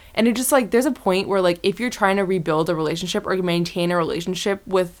 And it just like, there's a point where like, if you're trying to rebuild a relationship or maintain a relationship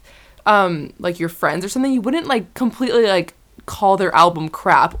with like your friends or something, you wouldn't like completely like call their album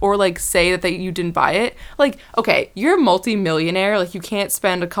crap or like say that you didn't buy it. Like, okay, you're a multi-millionaire, like you can't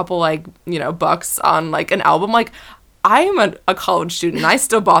spend a couple like, you know, bucks on like an album. Like, I am a college student and I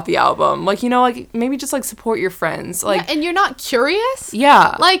still bought the album. Like, you know, like maybe just like support your friends. Like, and you're not curious?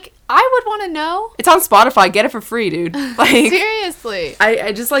 Yeah. Like, I would want to know. It's on Spotify. Get it for free, dude. Like, seriously.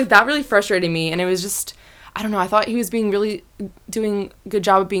 I just like that really frustrated me, and it was just, I don't know, I thought he was doing a good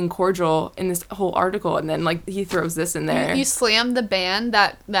job of being cordial in this whole article, and then like he throws this in there. You slammed the band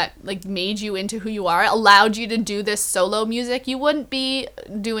that like made you into who you are, allowed you to do this solo music. You wouldn't be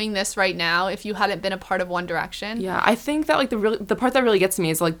doing this right now if you hadn't been a part of One Direction. Yeah, I think that like the part that really gets me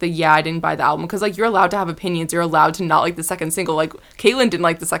is like I didn't buy the album, because like you're allowed to have opinions, you're allowed to not like the second single. Like Caitlyn didn't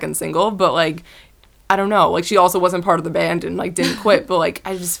like the second single, but like I don't know, like she also wasn't part of the band and like didn't quit, but like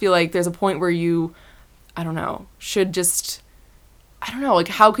I just feel like there's a point where you, I don't know, should just, I don't know, like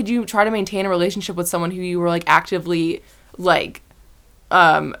how could you try to maintain a relationship with someone who you were like actively like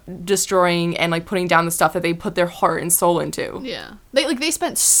destroying and like putting down the stuff that they put their heart and soul into? Yeah, they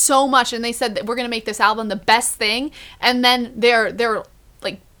spent so much, and they said that we're gonna make this album the best thing, and then their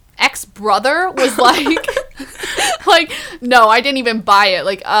like ex-brother was like like, no, I didn't even buy it.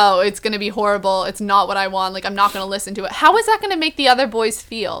 Like, oh, it's gonna be horrible, it's not what I want, like I'm not gonna listen to it. How is that gonna make the other boys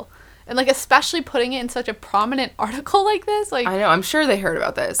feel? And, like, especially putting it in such a prominent article like this. Like, I know, I'm sure they heard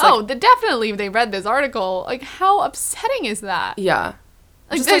about this. Like, definitely they read this article. Like, how upsetting is that? Yeah.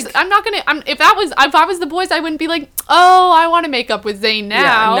 Like, I'm not going to, if I was the boys, I wouldn't be like, oh, I want to make up with Zayn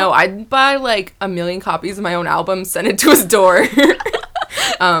now. Yeah, no, I'd buy, like, 1 million copies of my own album, send it to his door.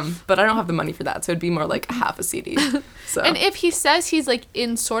 But I don't have the money for that, so it'd be more like half a CD. So. And if he says he's like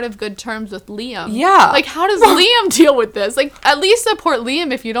in sort of good terms with Liam, like how does Liam deal with this? Like, at least support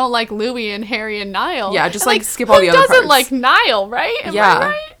Liam if you don't like Louis and Harry and Niall. Yeah, just like skip all the other parts. Who doesn't like Niall, right? Am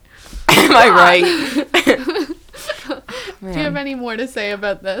I right? Do you have any more to say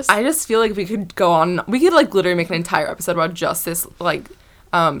about this? I just feel like we could go on. We could like literally make an entire episode about just this like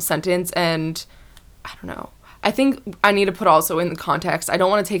sentence, and I don't know. I think I need to put also in the context. I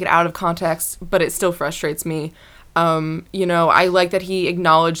don't want to take it out of context, but it still frustrates me. You know, I like that he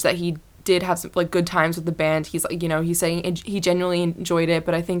acknowledged that he did have some like good times with the band. He's like, you know, he's saying he genuinely enjoyed it,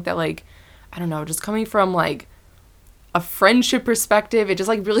 but I think that like, I don't know, just coming from like a friendship perspective, it just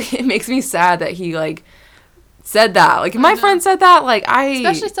like really it makes me sad that he like said that. Like if my friend said that, like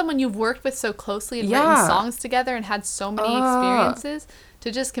especially someone you've worked with so closely and written songs together and had so many experiences,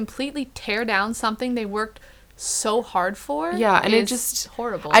 to just completely tear down something they worked so hard for. Yeah, and it just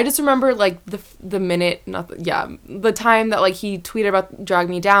horrible. I just remember like the minute, the time that like he tweeted about Drag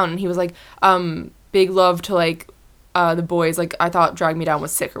Me Down, and he was like, big love to like the boys, like I thought Drag Me Down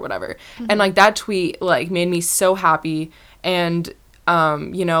was sick or whatever. And like that tweet like made me so happy, and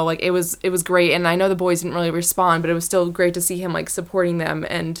you know, like it was great, and I know the boys didn't really respond, but it was still great to see him like supporting them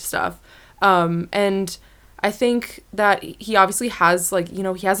and stuff. And I think that he obviously has like, you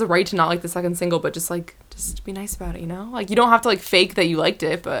know, he has the right to not like the second single, but just be nice about it, you know? Like you don't have to like fake that you liked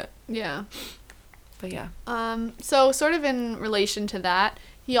it, but yeah. So sort of in relation to that,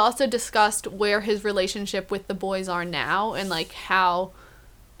 he also discussed where his relationship with the boys are now and like how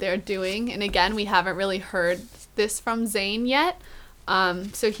they're doing. And again, we haven't really heard this from Zayn yet.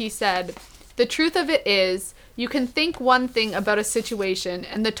 So he said, "The truth of it is, you can think one thing about a situation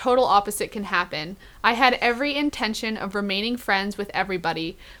and the total opposite can happen. I had every intention of remaining friends with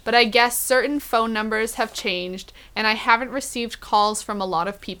everybody, but I guess certain phone numbers have changed and I haven't received calls from a lot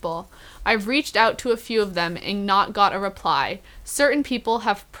of people. I've reached out to a few of them and not got a reply. Certain people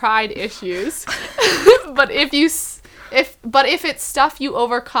have pride issues, but if it's stuff you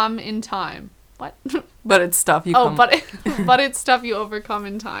overcome in time." What? But it's stuff you but it's stuff you overcome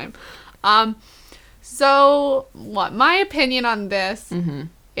in time. So what my opinion on this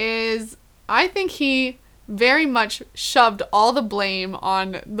is, I think he very much shoved all the blame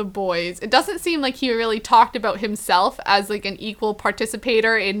on the boys. It doesn't seem like he really talked about himself as like an equal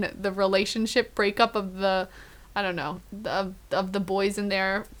participator in the relationship breakup of the, I don't know, of the boys in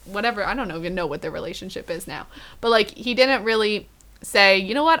their whatever. I don't even know what their relationship is now. But like he didn't really say,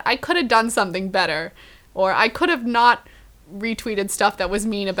 you know what, I could have done something better, or I could have not retweeted stuff that was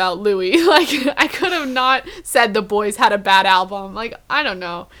mean about Louis. Like I could have not said the boys had a bad album. Like I don't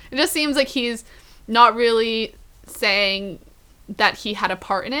know. It just seems like he's not really saying that he had a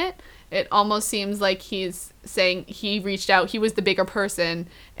part in it. It almost seems like he's saying he reached out, he was the bigger person,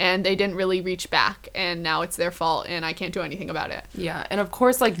 and they didn't really reach back, and now it's their fault, and I can't do anything about it. Yeah, and of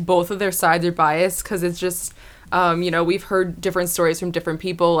course, like, both of their sides are biased, because it's just, you know, we've heard different stories from different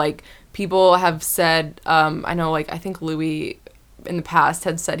people. Like, people have said, I know, like, I think Louis in the past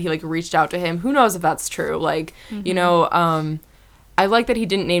had said he, like, reached out to him. Who knows if that's true? Like, you know, I like that he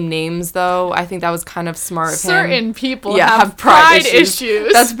didn't name names, though. I think that was kind of smart of him. Certain people have pride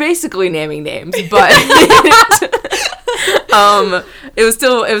issues. That's basically naming names, but it was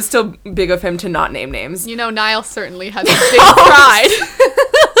still big of him to not name names. You know, Niall certainly has a big pride.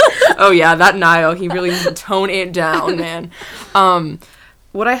 Oh yeah, that Niall, he really needs to tone it down, man.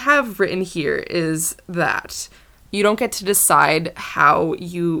 What I have written here is that you don't get to decide how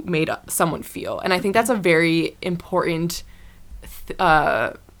you made someone feel, and I think that's a very important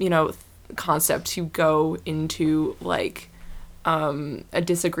you know, concept to go into, like, a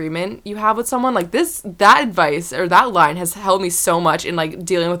disagreement you have with someone. Like, that advice or that line has helped me so much in, like,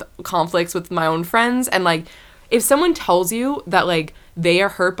 dealing with conflicts with my own friends. And, like, if someone tells you that, like, they are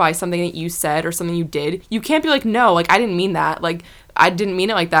hurt by something that you said or something you did, you can't be like, no, like, I didn't mean that. Like, I didn't mean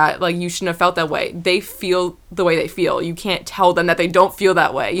it like that. Like, you shouldn't have felt that way. They feel the way they feel. You can't tell them that they don't feel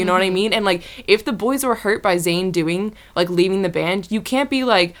that way. You know what I mean? And, like, if the boys were hurt by Zayn leaving the band, you can't be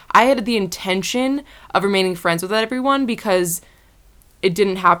like, I had the intention of remaining friends with everyone because it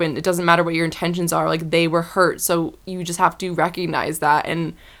didn't happen. It doesn't matter what your intentions are. Like, they were hurt. So you just have to recognize that.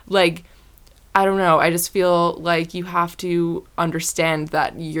 And, like, I don't know. I just feel like you have to understand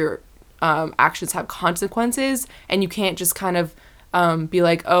that your actions have consequences, and you can't just kind of be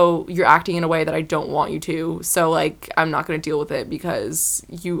like, oh, you're acting in a way that I don't want you to, so, like, I'm not going to deal with it because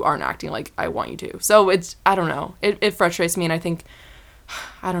you aren't acting like I want you to. So it's, I don't know. It frustrates me, and I think,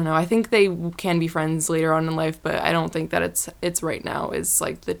 I don't know. I think they can be friends later on in life, but I don't think that it's right now is,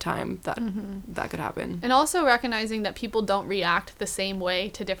 like, the time that that could happen. And also recognizing that people don't react the same way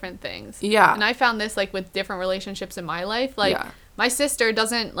to different things. Yeah. And I found this, like, with different relationships in my life. Like, my sister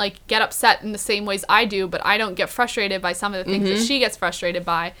doesn't, like, get upset in the same ways I do, but I don't get frustrated by some of the things that she gets frustrated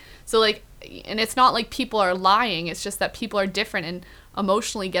by. So, like, and it's not like people are lying. It's just that people are different and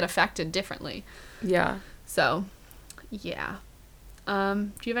emotionally get affected differently. Yeah. So, yeah. Do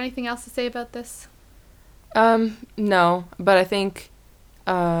you have anything else to say about this? No, but I think,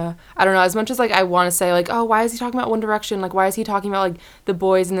 I don't know, as much as, like, I want to say, like, oh, why is he talking about One Direction? Like, why is he talking about, like, the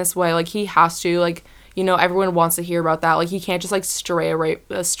boys in this way? Like, he has to, like, you know, everyone wants to hear about that. Like, he can't just, like, stray away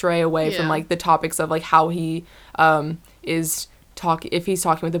from, like, the topics of, like, how he if he's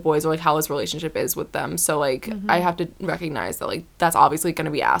talking with the boys, or, like, how his relationship is with them. So, like, I have to recognize that, like, that's obviously going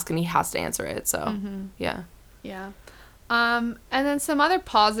to be asked, and he has to answer it. So, yeah. Yeah. And then some other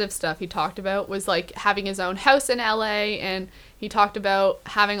positive stuff he talked about was, like, having his own house in LA, and he talked about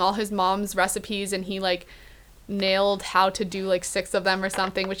having all his mom's recipes, and he, like, nailed how to do, like, 6 of them or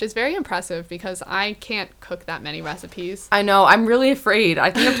something, which is very impressive because I can't cook that many recipes. I know. I'm really afraid. I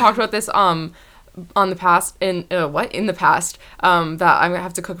think I've talked about this in the past that I'm gonna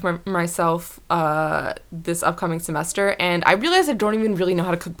have to cook myself this upcoming semester, and I realize I don't even really know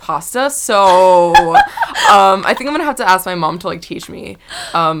how to cook pasta, so I think I'm gonna have to ask my mom to, like, teach me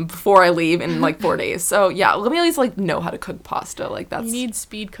before I leave in, like, 4 days. So yeah, let me at least, like, know how to cook pasta. Like, that's, You need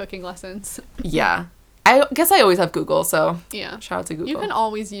speed cooking lessons. yeah. I guess I always have Google, so Yeah. shout out to Google. You can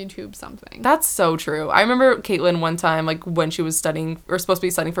always YouTube something. That's so true. I remember Caitlin one time, like, when she was studying, or supposed to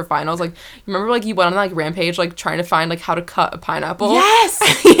be studying for finals, like, remember, like, you went on, like, rampage, like, trying to find, like, how to cut a pineapple? Yes!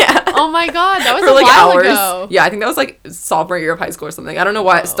 Yeah. Oh my god, that was For, a like, while hours. ago. Yeah, I think that was, like, sophomore year of high school or something. I don't know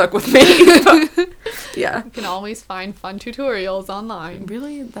why it stuck with me. But, yeah. You can always find fun tutorials online.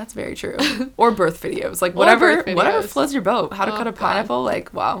 Really? That's very true. Or birth videos. Like, whatever videos. floats your boat. How to cut a God. pineapple.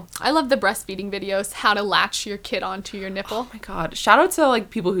 Like, wow. I love the breastfeeding videos, how to latch your kid onto your nipple. Oh my god. Shout out to, like,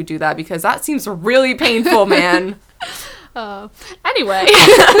 people who do that, because that seems really painful, man. Anyway.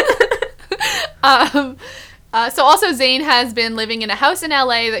 So also Zayn has been living in a house in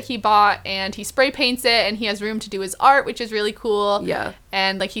LA that he bought, and he spray paints it, and he has room to do his art, which is really cool. Yeah.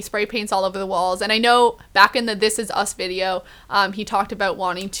 And, like, he spray paints all over the walls. And I know back in the This Is Us video, he talked about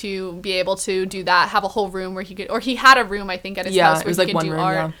wanting to be able to do that, have a whole room where he could, or he had a room, I think, at his house where it was, he like, could one do room,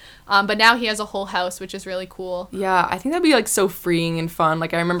 art. yeah. But now he has a whole house, which is really cool. Yeah, I think that'd be, like, so freeing and fun.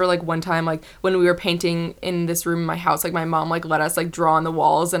 Like, I remember, like, one time, like, when we were painting in this room in my house, like, my mom, like, let us, like, draw on the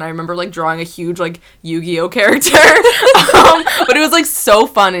walls, and I remember, like, drawing a huge, like, Yu-Gi-Oh character. But it was, like, so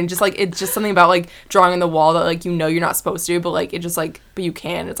fun, and just, like, it's just something about, like, drawing on the wall that, like, you know you're not supposed to, but, like, it just, like, but you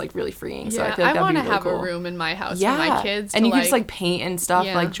can. It's, like, really freeing. So I feel like that'd want be to really have cool. a room in my house Yeah. for my kids. And to, you can just, like, paint and stuff,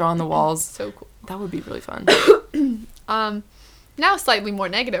 Yeah. like, draw on the walls. So cool. That would be really fun. Now slightly more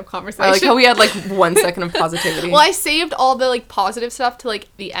negative conversation. I like how we had, like, 1 second of positivity. Well, I saved all the, like, positive stuff to, like,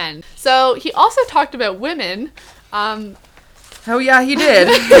 the end. So he also talked about women. Oh, yeah, he did.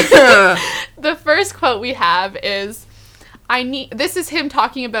 The first quote we have is, this is him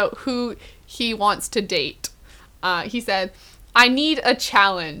talking about who he wants to date. He said, "I need a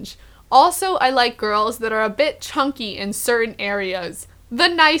challenge. Also, I like girls that are a bit chunky in certain areas. The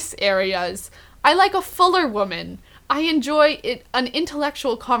nice areas. I like a fuller woman. I enjoy an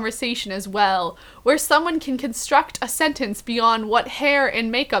intellectual conversation as well, where someone can construct a sentence beyond what hair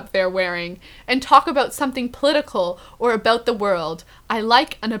and makeup they're wearing, and talk about something political or about the world. I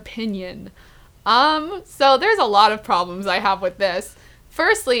like an opinion." So there's a lot of problems I have with this.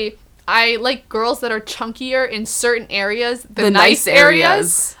 Firstly, I like girls that are chunkier in certain areas. The nice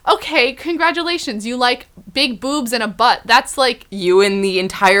areas. Okay, congratulations. You like big boobs and a butt. That's like... You and the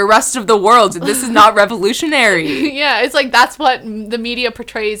entire rest of the world. This is not revolutionary. Yeah, it's like that's what the media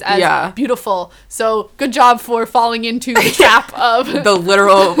portrays as beautiful. So good job for falling into the trap of... the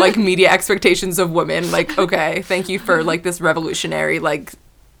literal, like, media expectations of women. Like, okay, thank you for, like, this revolutionary, like,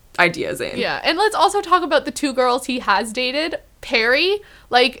 idea, Zayn. Yeah, and let's also talk about the 2 girls he has dated. Perry,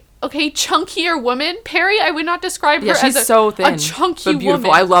 like... Okay, chunkier woman. Perry, I would not describe her as so thin, a chunky but beautiful.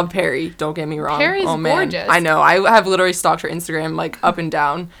 woman. I love Perry. Don't get me wrong. Perry's gorgeous. I know. I have literally stalked her Instagram, like, up and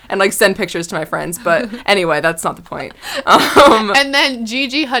down, and, like, send pictures to my friends. But anyway, that's not the point. And then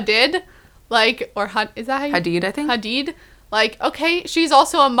Gigi Hadid, like, or is that how you... Hadid, I think. Hadid, like, okay, she's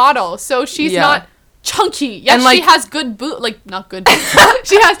also a model, so she's not chunky. Yes, and, like, she has good not good boobs.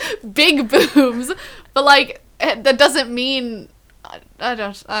 She has big boobs, but, like, that doesn't mean... I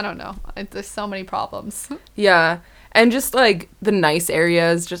don't know. There's so many problems. Yeah. And just, like, the nice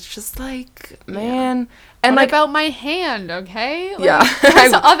areas, just like, man. Yeah. And, what like, about my hand, okay? Like, yeah.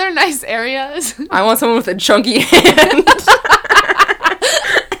 There's other nice areas. I want someone with a chunky hand.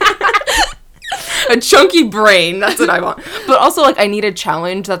 A chunky brain. That's what I want. But also, like, I need a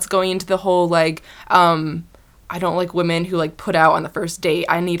challenge. That's going into the whole, like, I don't like women who, like, put out on the first date.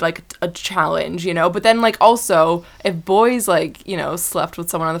 I need, like, a challenge, you know? But then, like, also, if boys, like, you know, slept with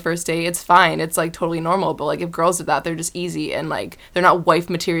someone on the first date, it's fine. It's, like, totally normal. But, like, if girls did that, they're just easy. And, like, they're not wife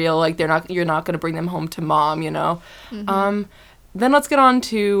material. Like, you're not going to bring them home to mom, you know? Mm-hmm. then let's get on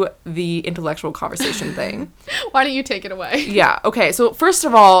to the intellectual conversation thing. Why don't you take it away? Yeah, okay. So first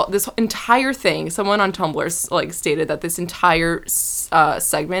of all, this entire thing, someone on Tumblr like stated that this entire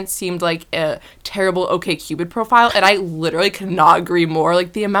segment seemed like a terrible OkCupid profile, and I literally could not agree more.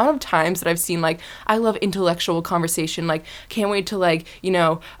 Like, the amount of times that I've seen, like, I love intellectual conversation, like, can't wait to, like, you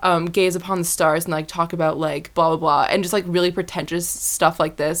know, gaze upon the stars and, like, talk about, like, blah, blah, blah, and just, like, really pretentious stuff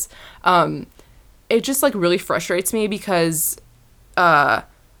like this. It just, like, really frustrates me because the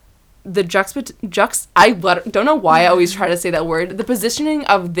don't know why I always try to say that word. The positioning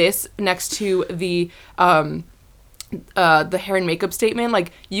of this next to the hair and makeup statement,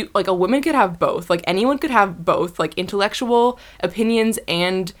 like, you, like, a woman could have both. Like, anyone could have both, like, intellectual opinions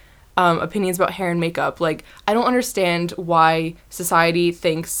and opinions about hair and makeup. Like, I don't understand why society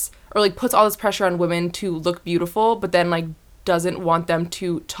thinks or, like, puts all this pressure on women to look beautiful, but then, like, doesn't want them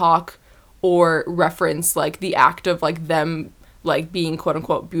to talk or reference, like, the act of, like, them, like, being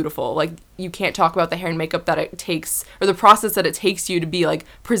quote-unquote beautiful. Like, you can't talk about the hair and makeup that it takes, or the process that it takes you to be, like,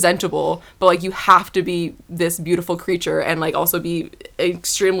 presentable, but, like, you have to be this beautiful creature and, like, also be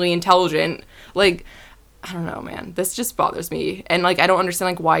extremely intelligent. Like, I don't know, man. This just bothers me. And, like, I don't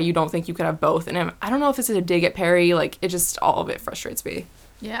understand, like, why you don't think you could have both. And I don't know if this is a dig at Perry. Like, it just, all of it frustrates me.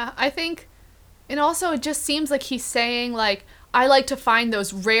 Yeah, I think, and also it just seems like he's saying, like, I like to find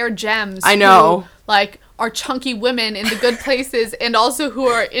those rare gems. I know. Who, like, are chunky women in the good places and also who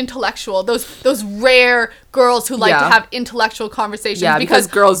are intellectual. Those rare girls who like to have intellectual conversations. Yeah, because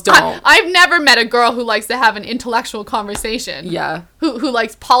girls don't. I've never met a girl who likes to have an intellectual conversation. Yeah. Who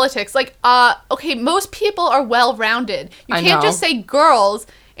likes politics. Like, okay, most people are well-rounded. You can't just say girls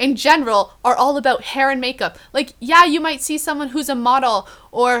in general are all about hair and makeup. Like, yeah, you might see someone who's a model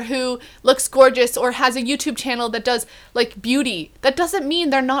or who looks gorgeous or has a YouTube channel that does, like, beauty. That doesn't mean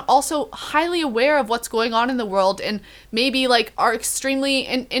they're not also highly aware of what's going on in the world and maybe, like, are extremely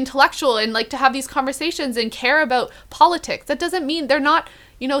intellectual and like to have these conversations and care about politics. That doesn't mean they're not,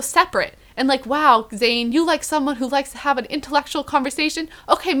 you know, separate. And, like, wow, Zane, you like someone who likes to have an intellectual conversation?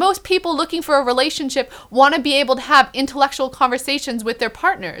 Okay, most people looking for a relationship want to be able to have intellectual conversations with their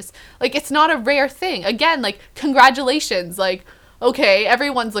partners. Like, it's not a rare thing. Again, like, congratulations. Like, okay,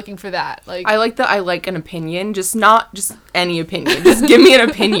 everyone's looking for that. Like, I like that I like an opinion, just not just any opinion. Just give me an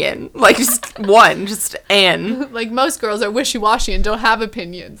opinion. Like, just one, just an. Like, most girls are wishy-washy and don't have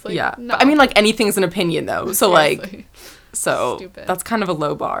opinions. Like, yeah. No. But, I mean, like, anything's an opinion, though. So, like... So Stupid. That's kind of a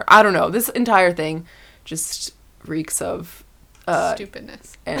low bar. I don't know. This entire thing just reeks of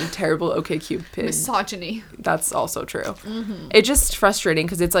stupidness and terrible OkCupid. Misogyny. That's also true. Mm-hmm. It's just frustrating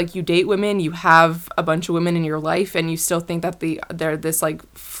because it's like you date women, you have a bunch of women in your life, and you still think that they're this, like,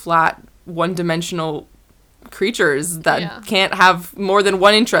 flat, one-dimensional creatures that can't have more than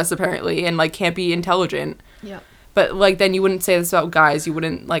one interest, apparently, and, like, can't be intelligent. Yeah. But, like, then you wouldn't say this about guys. You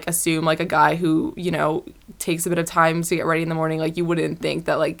wouldn't, like, assume, like, a guy who, you know, takes a bit of time to get ready in the morning. Like, you wouldn't think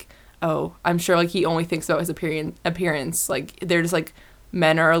that, like, oh, I'm sure, like, he only thinks about his appearance. Like, they're just, like,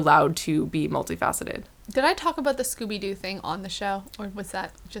 men are allowed to be multifaceted. Did I talk about the Scooby-Doo thing on the show? Or was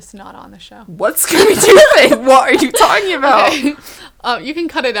that just not on the show? What Scooby-Doo thing? What are you talking about? Okay. You can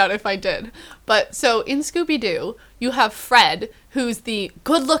cut it out if I did. But, so, in Scooby-Doo, you have Fred, who's the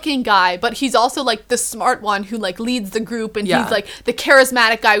good-looking guy, but he's also, like, the smart one who, like, leads the group, and he's, like, the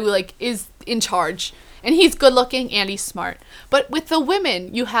charismatic guy who, like, is in charge. And he's good-looking and he's smart. But with the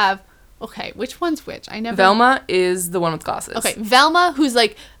women, you have... Okay, which one's which? Velma is the one with glasses. Okay, Velma, who's,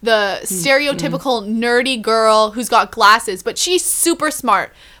 like, the stereotypical nerdy girl who's got glasses, but she's super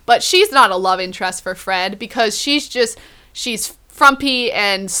smart. But she's not a love interest for Fred because she's frumpy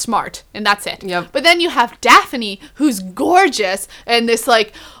and smart, and that's it. Yep. But then you have Daphne, who's gorgeous, and this,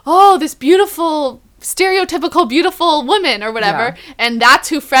 like, oh, this beautiful... stereotypical beautiful woman or whatever, and that's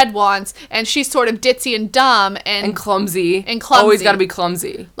who Fred wants, and she's sort of ditzy and dumb and clumsy. Always gotta be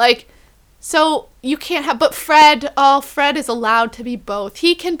clumsy. Like, so you can't have, but Fred is allowed to be both.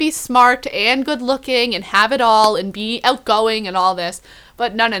 He can be smart and good looking and have it all and be outgoing and all this,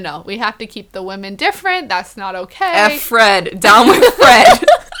 but no, we have to keep the women different. That's not okay. F Fred. Down with Fred.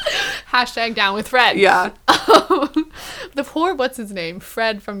 Hashtag down with Fred. Yeah. The poor, what's his name?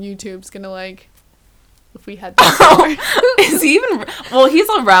 Fred from YouTube's gonna, like, if we had that. Is he even... Well, he's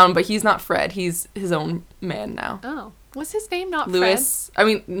around, but he's not Fred. He's his own man now. Oh. Was his name not Louis? Fred? I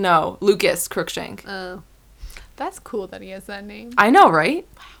mean, no. Lucas Crookshank. Oh. That's cool that he has that name. I know, right?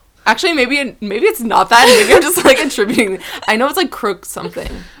 Wow. Actually, maybe it's not that. Maybe I'm just, like, attributing... I know it's, like, Crook something.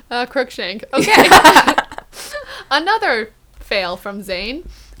 Crookshank. Okay. Another fail from Zane.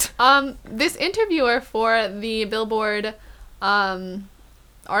 This interviewer for the Billboard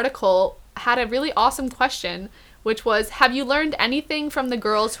article had a really awesome question which was, have you learned anything from the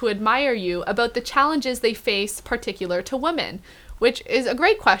girls who admire you about the challenges they face particular to women? Which is a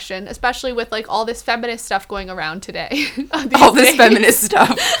great question, especially with like all this feminist stuff going around today. All this feminist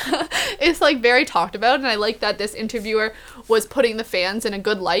stuff. It's like very talked about, and I like that this interviewer was putting the fans in a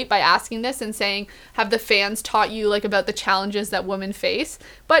good light by asking this and saying, have the fans taught you like about the challenges that women face?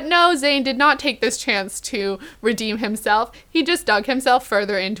 But no, Zayn did not take this chance to redeem himself. He just dug himself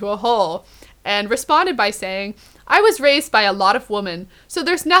further into a hole and responded by saying, I was raised by a lot of women, so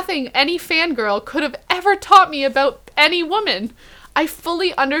there's nothing any fangirl could have ever taught me about any woman. I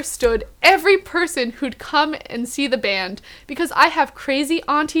fully understood every person who'd come and see the band because I have crazy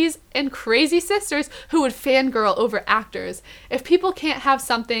aunties and crazy sisters who would fangirl over actors. If people can't have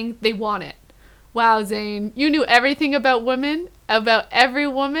something, they want it. Wow, Zayn, you knew everything about women, about every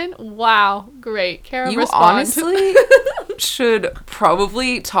woman. Wow, great. Kara, You respond. honestly should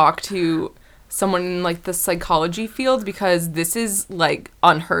probably talk to someone in like the psychology field, because this is like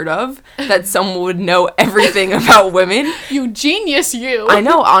unheard of that someone would know everything about women. You genius, you. I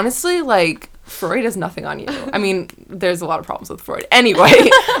know, honestly, like Freud has nothing on you. I mean, there's a lot of problems with Freud anyway,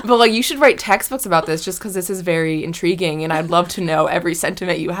 but like you should write textbooks about this just because this is very intriguing and I'd love to know every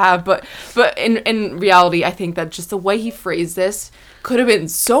sentiment you have. But in reality, I think that just the way he phrased this could have been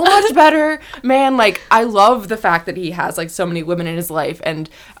so much better. Man, like I love the fact that he has like so many women in his life and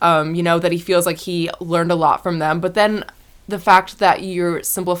you know, that he feels like he learned a lot from them. But then the fact that you're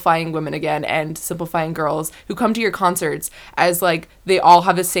simplifying women again and simplifying girls who come to your concerts as like they all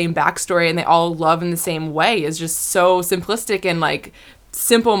have the same backstory and they all love in the same way is just so simplistic and like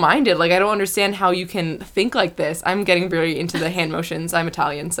simple-minded. Like I don't understand how you can think like this. I'm getting very into the hand motions. I'm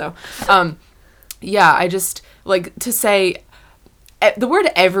Italian, so yeah, I just like to say the word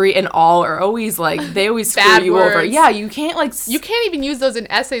every and all are always like, they always screw Bad you words. over. Yeah, you can't like... You can't even use those in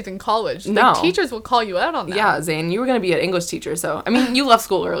essays in college. No. Like, teachers will call you out on that. Yeah, Zayn, you were going to be an English teacher, so... I mean, you left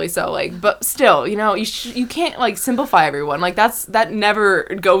school early, so, like... But still, you know, you can't, like, simplify everyone. Like, that never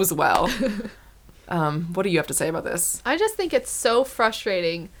goes well. What do you have to say about this? I just think it's so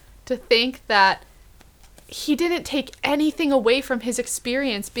frustrating to think that he didn't take anything away from his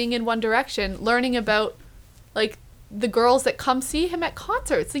experience being in One Direction, learning about, like, the girls that come see him at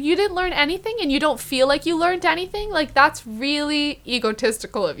concerts. Like, you didn't learn anything and you don't feel like you learned anything? Like, that's really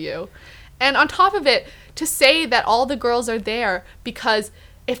egotistical of you. And on top of it, to say that all the girls are there because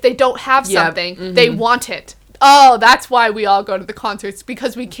if they don't have something, they want it. Oh, that's why we all go to the concerts,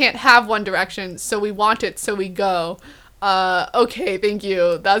 because we can't have One Direction, so we want it, so we go. Okay, thank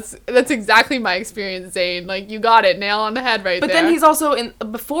you. That's exactly my experience, Zayn. Like, you got it, nail on the head right but there. then he's also,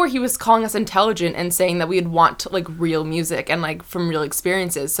 before he was calling us intelligent and saying that we'd want, like, real music and, like, from real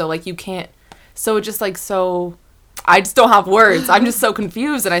experiences. So, like, you can't, so just, like, so, I just don't have words. I'm just so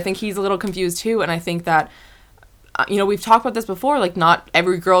confused, and I think he's a little confused, too, and I think that, you know, we've talked about this before, like, not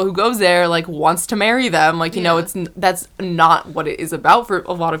every girl who goes there, like, wants to marry them. Like, you know, that's not what it is about for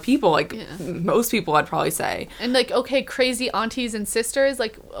a lot of people. Like, most people, I'd probably say. And, like, okay, crazy aunties and sisters,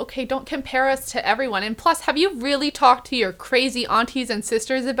 like, okay, don't compare us to everyone. And plus, have you really talked to your crazy aunties and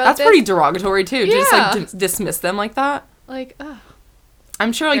sisters about That's this? pretty derogatory, too. Yeah. Just, like, dismiss them like that. Like, ugh.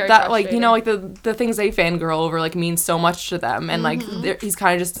 I'm sure, like, Very that, like, you know, like, frustrating. the things they fangirl over, like, mean so much to them. And, like, he's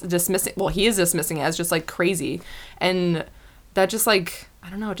kind of just dismissing, well, he is dismissing it as just, like, crazy. And that just, like, I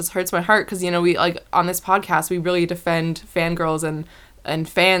don't know, it just hurts my heart. Because, you know, we, like, on this podcast, we really defend fangirls and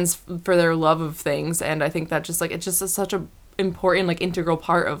fans for their love of things. And I think that just, like, it's just such a important, like, integral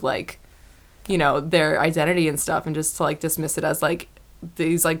part of, like, you know, their identity and stuff. And just to, like, dismiss it as, like,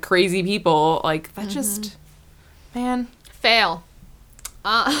 these, like, crazy people, like, that just, man. Fail.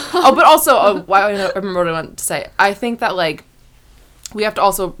 Oh, but also, I remember what I wanted to say. I think that, like, we have to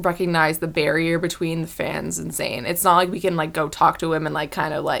also recognize the barrier between the fans and Zayn. It's not like we can, like, go talk to him and, like,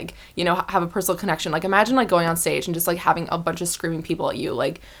 kind of, like, you know, have a personal connection. Like, imagine, like, going on stage and just, like, having a bunch of screaming people at you.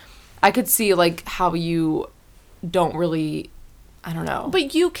 Like, I could see, like, how you don't really, I don't know.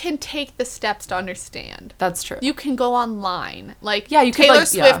 But you can take the steps to understand. That's true. You can go online. Like, Yeah, you could, Taylor like,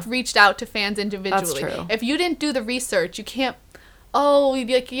 Swift yeah. reached out to fans individually. That's true. If you didn't do the research, you can't, you'd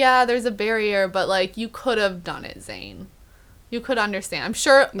be like, yeah, there's a barrier, but, like, you could have done it, Zayn. You could understand. I'm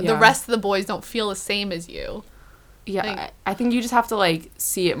sure the Yeah. rest of the boys don't feel the same as you. Yeah, Like- I think you just have to, like,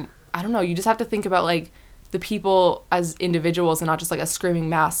 see it. I don't know. You just have to think about, like, the people as individuals and not just, like, a screaming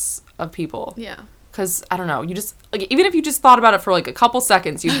mass of people. Yeah. Because, I don't know, you just, like, even if you just thought about it for, like, a couple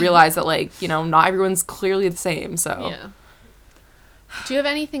seconds, you'd realize that, like, you know, not everyone's clearly the same, so. Yeah. Do you have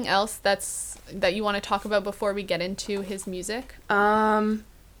anything else that you want to talk about before we get into his music?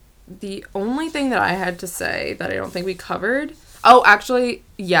 The only thing that I had to say that I don't think we covered... Oh, actually,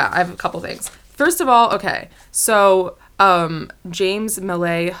 yeah, I have a couple things. First of all, okay, so James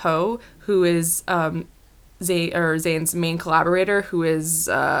Malay Ho, who is Zayn's main collaborator, who is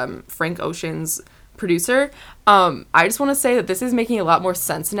Frank Ocean's producer. I just want to say that this is making a lot more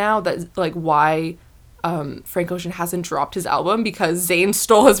sense now, that like why Frank Ocean hasn't dropped his album, because Zayn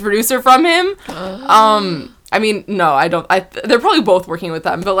stole his producer from him. I mean, no, I don't. They're probably both working with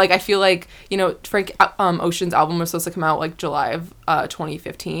them, but like I feel like, you know, Frank Ocean's album was supposed to come out like July of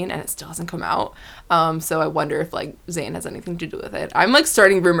 2015, and it still hasn't come out. So I wonder if like Zayn has anything to do with it. I'm like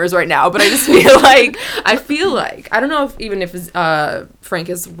starting rumors right now, but I just feel like I don't know if Frank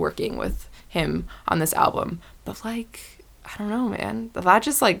is working with him on this album, but like I don't know, man. That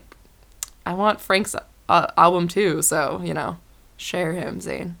just like I want Frank's album too, so you know, share him,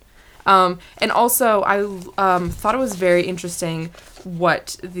 Zayn. And also, I thought it was very interesting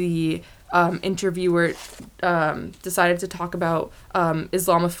what the interviewer decided to talk about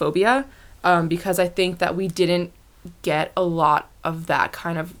Islamophobia, because I think that we didn't get a lot of that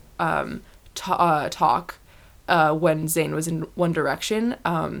kind of talk when Zayn was in One Direction.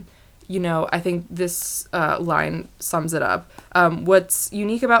 You know, I think this line sums it up. What's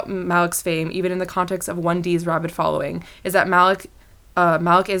unique about Malik's fame, even in the context of 1D's rabid following, is that Malik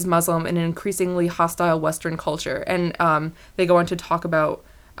is Muslim in an increasingly hostile Western culture. And they go on to talk about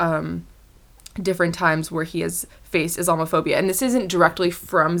different times where he has faced Islamophobia. And this isn't directly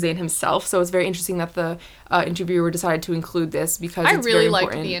from Zayn himself, so it's very interesting that the interviewer decided to include this, because I it's really very liked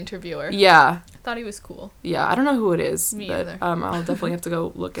important. the interviewer. Yeah. I thought he was cool. Yeah, I don't know who it is. Me but, either. I'll definitely have to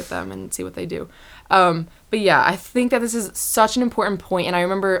go look at them and see what they do. But yeah, I think that this is such an important point, and I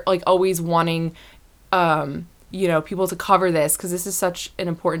remember like always wanting you know, people to cover this, because this is such an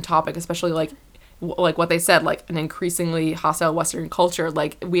important topic, especially like what they said, like an increasingly hostile Western culture.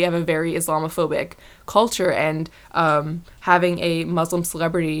 Like we have a very Islamophobic culture, and having a Muslim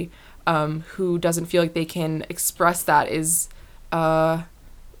celebrity who doesn't feel like they can express that is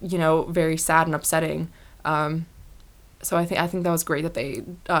you know, very sad and upsetting. So I think that was great that they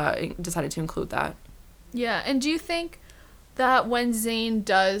decided to include that. Yeah, and do you think that when Zayn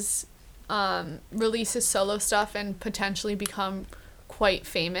does release his solo stuff and potentially become quite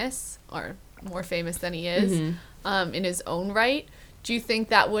famous, or more famous than he is, in his own right, do you think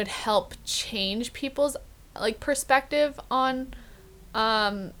that would help change people's like perspective on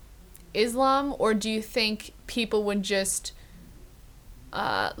Islam, or do you think people would just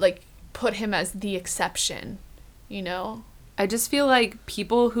like put him as the exception, you know? I just feel like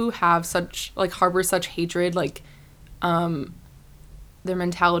people who have such like harbor such hatred, like their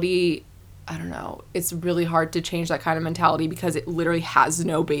mentality, I don't know, it's really hard to change that kind of mentality, because it literally has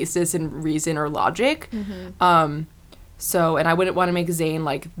no basis in reason or logic. So, and I wouldn't want to make Zayn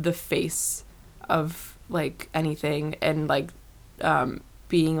like the face of like anything, and like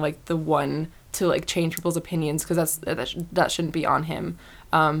being like the one to like change people's opinions, because that shouldn't be on him.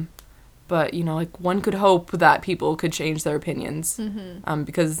 But you know, like one could hope that people could change their opinions,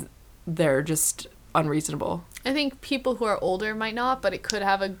 because they're just unreasonable. I think people who are older might not, but it could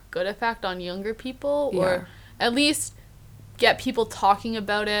have a good effect on younger people, or at least get people talking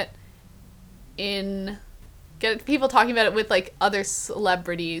about it with like other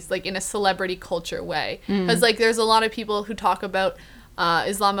celebrities, like in a celebrity culture way. Because like there's a lot of people who talk about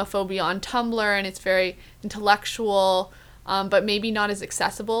Islamophobia on Tumblr, and it's very intellectual, but maybe not as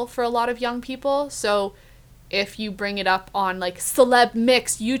accessible for a lot of young people. So if you bring it up on like Celeb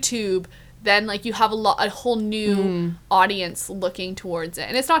Mix YouTube, then like you have a whole new audience looking towards it.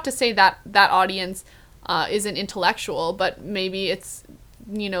 And it's not to say that that audience isn't intellectual, but maybe it's,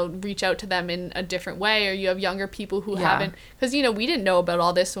 you know, reach out to them in a different way, or you have younger people who haven't, because you know, we didn't know about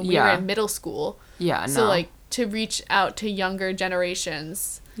all this when we were in middle school. So like to reach out to younger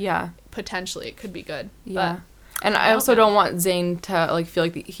generations, potentially it could be good. But and I also don't want Zayn to like feel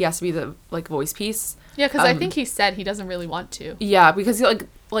like he has to be the like voice piece. Yeah, because I think he said he doesn't really want to. Yeah, because he,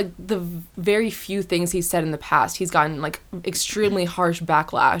 like the very few things he's said in the past, he's gotten like extremely harsh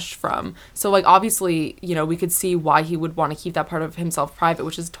backlash from. So like obviously, you know, we could see why he would want to keep that part of himself private,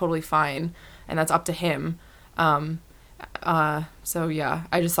 which is totally fine, and that's up to him. So yeah,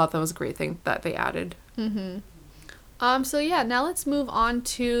 I just thought that was a great thing that they added. So yeah, now let's move on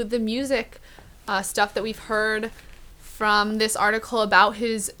to the music stuff that we've heard from this article about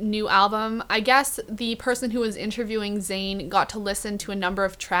his new album. I guess the person who was interviewing Zayn got to listen to a number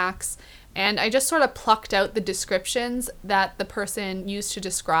of tracks, and I just sort of plucked out the descriptions that the person used to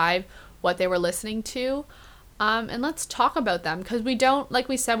describe what they were listening to. And let's talk about them, because we don't, like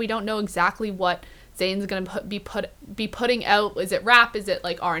we said, we don't know exactly what Zayn's going to be putting out. Is it rap? Is it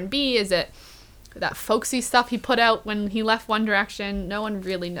like R&B? Is it that folksy stuff he put out when he left One Direction? No one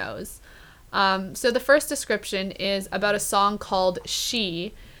really knows. So the first description is about a song called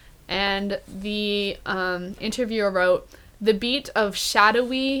She, and the interviewer wrote, the beat of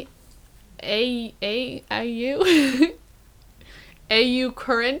shadowy AU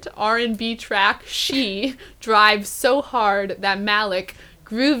current R&B track She drives so hard that Malik,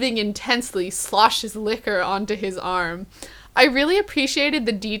 grooving intensely, sloshes liquor onto his arm. I really appreciated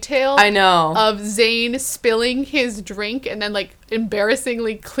the detail I know. of Zayn spilling his drink and then like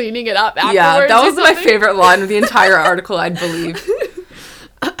embarrassingly cleaning it up afterwards. Yeah, that or was my something. favorite line of the entire article, I'd believe.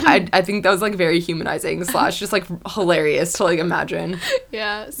 I think that was like very humanizing / just like hilarious to like imagine.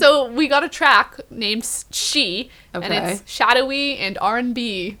 Yeah. So we got a track named She, and Okay. it's shadowy and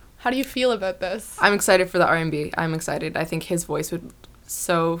R&B. How do you feel about this? I'm excited for the R&B. I'm excited. I think his voice would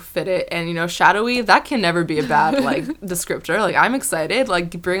so fit it. And, you know, shadowy, that can never be a bad, like, descriptor. Like, I'm excited.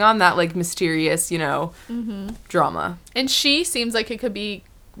 Like, bring on that, like, mysterious, you know, drama. And She seems like it could be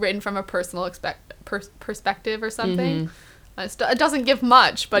written from a personal perspective or something. It doesn't give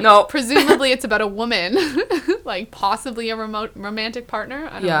much, but No. presumably it's about a woman, like possibly a romantic partner.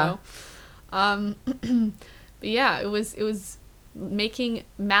 I don't know. But yeah, it was making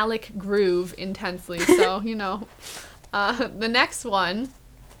Malik groove intensely. So, you know, the next one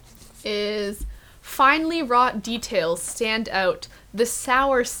is finely wrought details stand out. The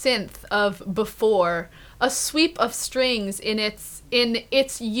sour synth of before, a sweep of strings in its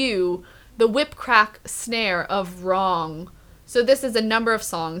you, the whip crack snare of wrong. So this is a number of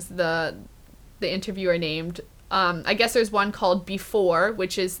songs the interviewer named. I guess there's one called Before,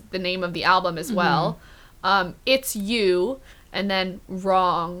 which is the name of the album as well. It's You, and then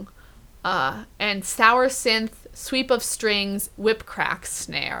Wrong, and sour synth, sweep of strings, whip crack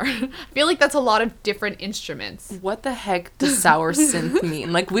snare. I feel like that's a lot of different instruments. What the heck does sour synth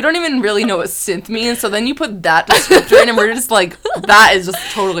mean? Like, we don't even really know what synth means, so then you put that descriptor in and we're just like, that is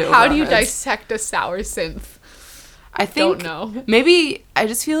just totally over How our do you heads. dissect a sour synth? I think Don't know. maybe I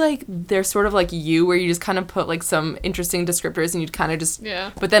just feel like they're sort of like you, where you just kind of put like some interesting descriptors and you'd kind of just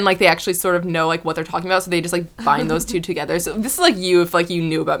Yeah. But then like they actually sort of know like what they're talking about, so they just like bind those two together. So this is like you if like you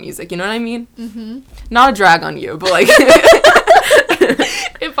knew about music, you know what I mean? Mm-hmm. Not a drag on you, but like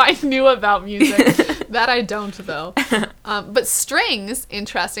If I knew about music. That I don't, though. But strings,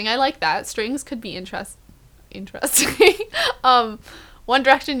 interesting. I like that. Strings could be interesting. One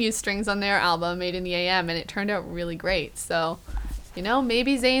Direction used strings on their album, Made in the AM, and it turned out really great. So, you know,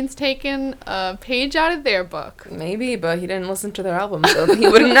 maybe Zayn's taken a page out of their book. maybe, but he didn't listen to their album, so he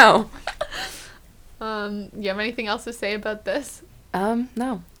wouldn't know. You have anything else to say about this?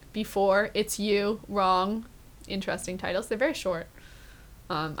 No. Before, It's You, Wrong. Interesting titles. They're very short.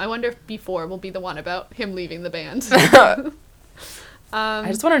 I wonder if Before will be the one about him leaving the band. I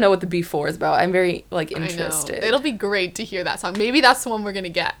just want to know what the B4 is about. I'm very like I know. interested. It'll be great to hear that song. Maybe that's the one we're gonna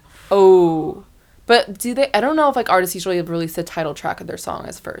get. Oh. But do they, I don't know if like artists usually release the title track of their song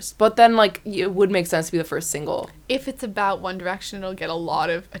as first. But then like it would make sense to be the first single. If it's about One Direction, it'll get a lot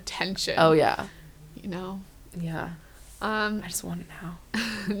of attention. Oh yeah. You know. Yeah. I just want to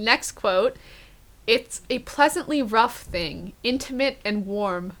know. Next quote. It's a pleasantly rough thing, intimate and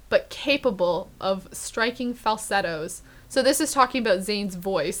warm, but capable of striking falsettos. So this is talking about Zayn's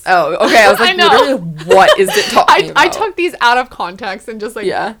voice. Oh, okay. I was like, I know. literally, what is it talking about? I took these out of context and just like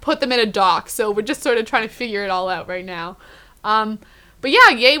Yeah. put them in a doc. So we're just sort of trying to figure it all out right now. But yeah,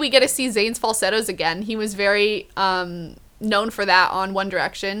 yay, we get to see Zayn's falsettos again. He was very known for that on One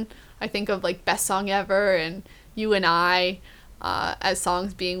Direction. I think of like Best Song Ever and You and I as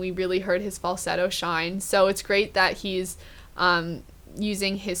songs being we really heard his falsetto shine. So it's great that he's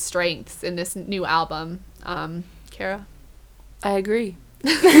using his strengths in this new album. Kara? I agree.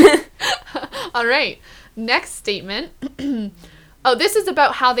 All right. Next statement. Oh, this is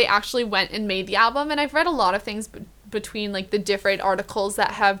about how they actually went and made the album. And I've read a lot of things between like the different articles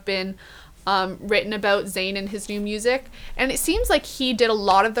that have been written about Zayn and his new music. And it seems like he did a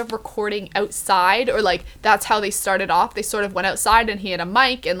lot of the recording outside, or like that's how they started off. They sort of went outside and he had a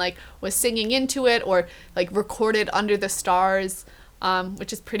mic and like was singing into it, or like recorded under the stars,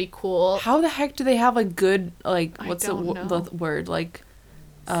 which is pretty cool. How the heck do they have like good like I what's don't know. the word like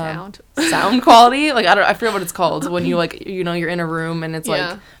Sound. sound quality? Like I forget what it's called when you like you know you're in a room and it's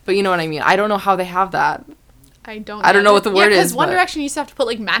Yeah. like, but you know what I mean. I don't know how they have that. I don't know what the word is, because One but- Direction used to have to put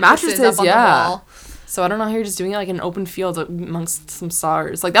like mattresses up on the wall. So I don't know how you're just doing it like in an open field amongst some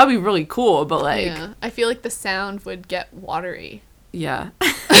stars. Like that would be really cool, but like Yeah, I feel like the sound would get watery. yeah.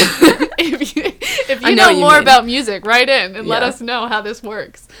 if you I know know what you more mean. about music, write in and let Yeah. us know how this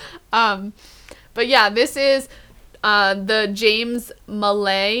works. But yeah, this is the James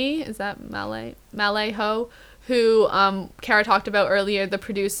Malay, is that Malay? Malay Ho, who Kara talked about earlier, the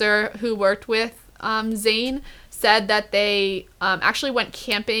producer who worked with Zayn, said that they actually went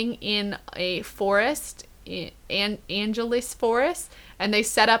camping in a forest, Angeles Forest, and they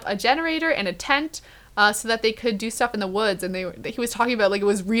set up a generator and a tent so that they could do stuff in the woods. And he was talking about like it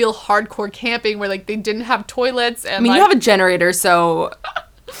was real hardcore camping where like they didn't have toilets. And, I mean, you have a generator, so...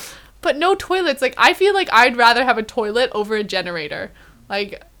 But no toilets. Like, I feel like I'd rather have a toilet over a generator.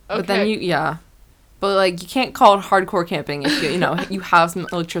 Like, okay. But then yeah. But, like, you can't call it hardcore camping if, you have some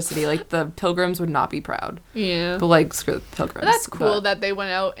electricity. Like, the Pilgrims would not be proud. Yeah. But, like, screw the Pilgrims. That's cool that they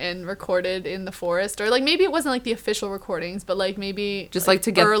went out and recorded in the forest. Or, like, maybe it wasn't, like, the official recordings, but, like, maybe... Just, like,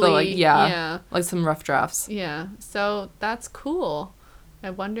 to get early, the, like, yeah. Like, some rough drafts. Yeah. So, that's cool. I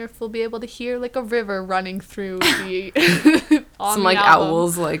wonder if we'll be able to hear, like, a river running through the... some, like, album.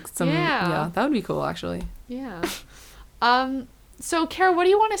 owls, like, some... Yeah. That would be cool, actually. Yeah. So, Kara, what do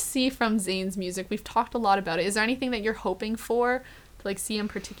you want to see from Zayn's music? We've talked a lot about it. Is there anything that you're hoping for to, like, see in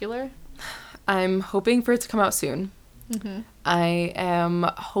particular? I'm hoping for it to come out soon. Mm-hmm. I am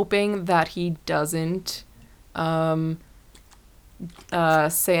hoping that he doesn't say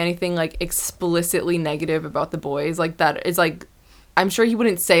anything, like, explicitly negative about the boys. Like, that is, like... I'm sure he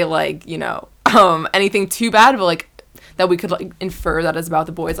wouldn't say, like, anything too bad, but, like, that we could, like, infer that is about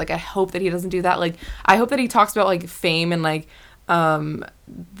the boys. Like, I hope that he doesn't do that. Like, I hope that he talks about, like, fame and, like,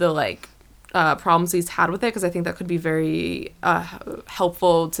 the, like, problems he's had with it, because I think that could be very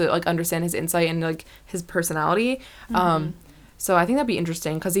helpful to, like, understand his insight and, like, his personality. Mm-hmm. So I think that'd be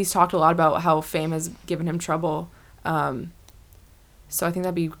interesting, because he's talked a lot about how fame has given him trouble. So I think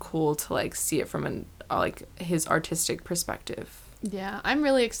that'd be cool to, like, see it from like, his artistic perspective. Yeah, I'm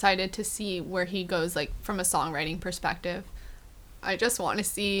really excited to see where he goes, like, from a songwriting perspective. I just want to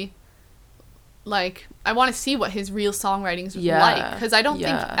see, like, I want to see what his real songwriting's like. Because I don't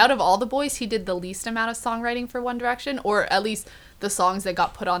think, out of all the boys, he did the least amount of songwriting for One Direction, or at least the songs that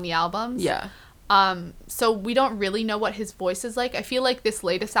got put on the albums. Yeah. So we don't really know what his voice is like. I feel like this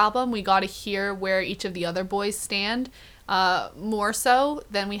latest album, we got to hear where each of the other boys stand, more so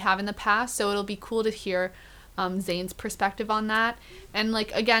than we have in the past. So it'll be cool to hear Zayn's perspective on that. And,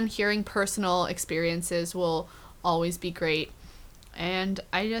 like, again, hearing personal experiences will always be great. And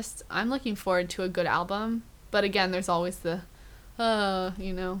I'm looking forward to a good album. But again, there's always the,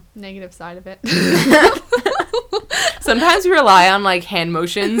 negative side of it. Sometimes we rely on, like, hand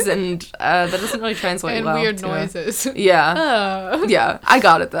motions, and that doesn't really translate and well. And weird noises. Yeah. Yeah, I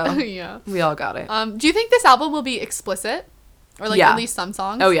got it, though. Yeah. We all got it. Do you think this album will be explicit? Or, like, at least some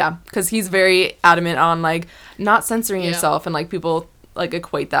songs? Oh, yeah. Because he's very adamant on, like, not censoring himself, and, like, people, like,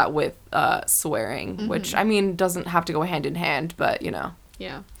 equate that with swearing, which, I mean, doesn't have to go hand in hand, but,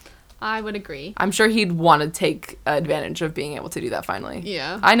 Yeah. I would agree. I'm sure he'd want to take advantage of being able to do that finally.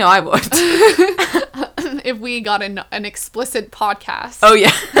 Yeah. I know I would. If we got an explicit podcast. Oh, yeah.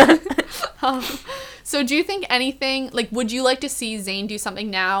 So do you think anything, like, would you like to see Zayn do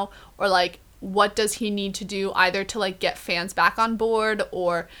something now, or, like, what does he need to do either to, like, get fans back on board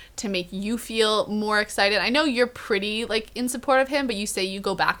or to make you feel more excited? I know you're pretty, like, in support of him, but you say you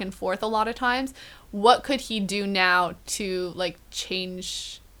go back and forth a lot of times. What could he do now to, like,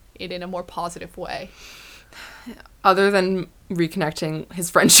 change it in a more positive way? Other than reconnecting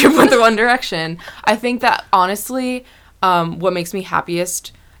his friendship with the One Direction, I think that, honestly, what makes me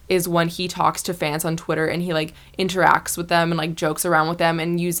happiest is when he talks to fans on Twitter and he, like, interacts with them and, like, jokes around with them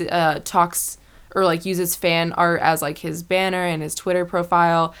and uses fan art as, like, his banner and his Twitter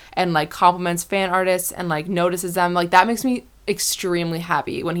profile and, like, compliments fan artists and, like, notices them. Like, that makes me extremely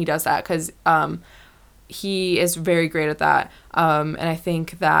happy when he does that, because he is very great at that. And I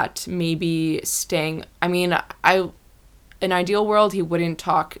think that maybe in ideal world, he wouldn't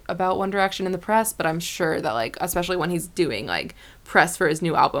talk about One Direction in the press, but I'm sure that, like, especially when he's doing, like, press for his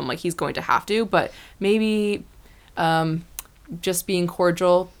new album, like, he's going to have to. But maybe just being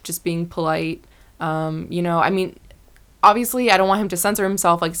cordial, just being polite, I mean, obviously I don't want him to censor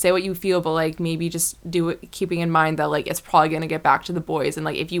himself, like, say what you feel, but, like, maybe just do it keeping in mind that, like, it's probably going to get back to the boys, and,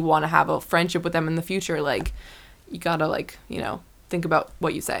 like, if you want to have a friendship with them in the future, like, you gotta, like, think about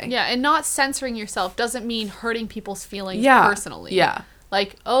what you say. Yeah, and not censoring yourself doesn't mean hurting people's feelings personally. Yeah.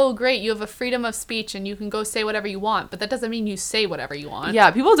 Like, oh, great, you have a freedom of speech and you can go say whatever you want, but that doesn't mean you say whatever you want. Yeah,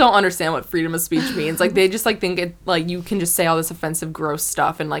 people don't understand what freedom of speech means. Like, they just, like, think it, like, you can just say all this offensive, gross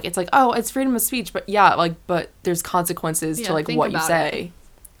stuff, and, like, it's like, oh, it's freedom of speech, but yeah, like, but there's consequences to, like, what you say.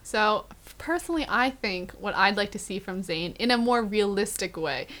 So, personally, I think what I'd like to see from Zayn in a more realistic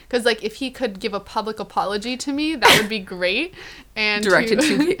way, because, like, if he could give a public apology to me, that would be great. And directed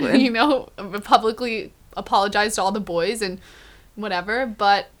to Caitlyn. Publicly apologize to all the boys and whatever.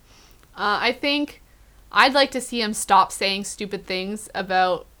 But I think I'd like to see him stop saying stupid things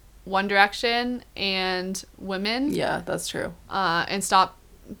about One Direction and women. Yeah, that's true. And stop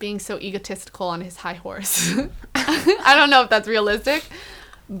being so egotistical on his high horse. I don't know if that's realistic,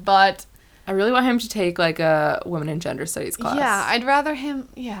 but I really want him to take like a women and gender studies class. yeah, I'd rather him,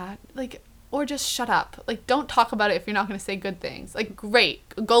 like, or just shut up. Like, don't talk about it if you're not going to say good things. Like, great,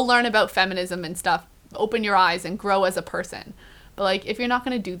 go learn about feminism and stuff. Open your eyes and grow as a person. But, like, if you're not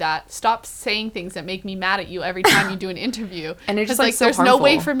going to do that, stop saying things that make me mad at you every time you do an interview. And it's just, like, so there's harmful. no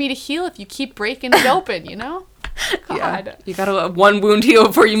way for me to heal if you keep breaking it open, you know? God. Yeah. You gotta let one wound heal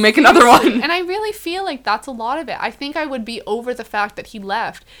before you make another one. And I really feel like that's a lot of it. I think I would be over the fact that he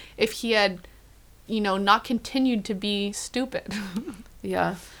left if he had, not continued to be stupid.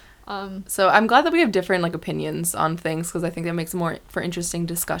 Yeah. So I'm glad that we have different, like, opinions on things, because I think that makes it more for interesting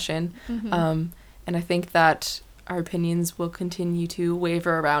discussion. Mm-hmm. And I think that our opinions will continue to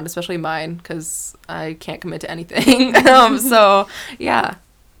waver around, especially mine, because I can't commit to anything. So, yeah.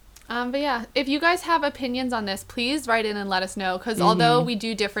 But yeah, if you guys have opinions on this, please write in and let us know. Because although we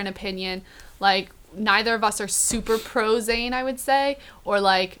do different opinion, like, neither of us are super pro Zayn, I would say. Or,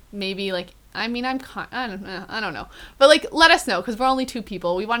 like, maybe, like, I don't know. But, like, let us know, because we're only two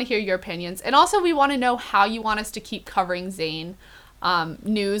people. We want to hear your opinions. And also, we want to know how you want us to keep covering Zayn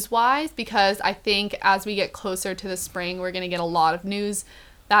news-wise. Because I think as we get closer to the spring, we're going to get a lot of news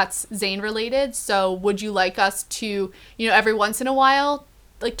that's Zayn related. So would you like us to, every once in a while,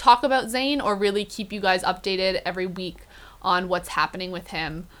 like, talk about Zayn, or really keep you guys updated every week on what's happening with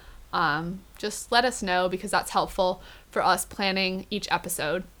him? Just let us know, because that's helpful for us planning each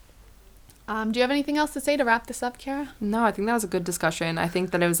episode. Do you have anything else to say to wrap this up, Kara? No, I think that was a good discussion. I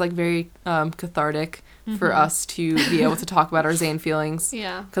think that it was, like, very cathartic for us to be able to talk about our Zayn feelings.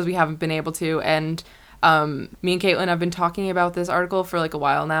 Yeah. Because we haven't been able to. And me and Caitlin have been talking about this article for, like, a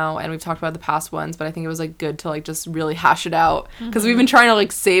while now, and we've talked about the past ones, but I think it was, like, good to, like, just really hash it out, because we've been trying to,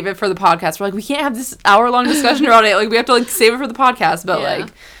 like, save it for the podcast. We're like, we can't have this hour-long discussion about it. Like, we have to, like, save it for the podcast.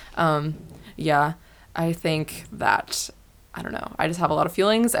 But yeah, I think that, I don't know, I just have a lot of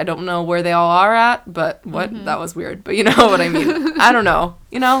feelings. I don't know where they all are at, but that was weird, but you know what I mean. I don't know,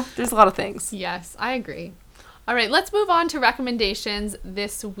 there's a lot of things. Yes, I agree. All right, let's move on to recommendations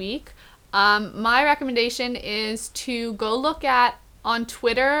this week. My recommendation is to go look at, on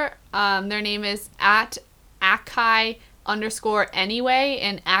Twitter, their name is @Akai_anyway,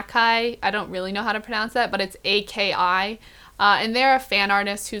 and Akai, I don't really know how to pronounce that, but it's AKI, and they're a fan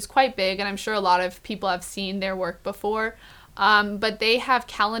artist who's quite big, and I'm sure a lot of people have seen their work before, but they have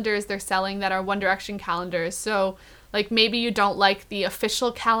calendars they're selling that are One Direction calendars, so, like, maybe you don't like the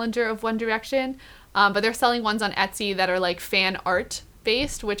official calendar of One Direction, but they're selling ones on Etsy that are, like, fan art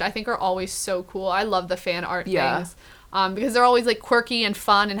based, which I think are always so cool. I love the fan art things, because they're always, like, quirky and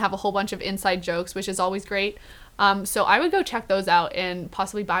fun and have a whole bunch of inside jokes, which is always great. So I would go check those out and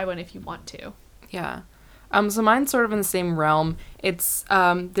possibly buy one if you want to. Yeah. So mine's sort of in the same realm. It's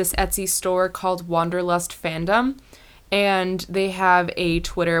this Etsy store called Wanderlust Fandom, and they have a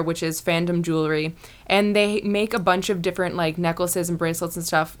Twitter, which is Fandom Jewelry, and they make a bunch of different, like, necklaces and bracelets and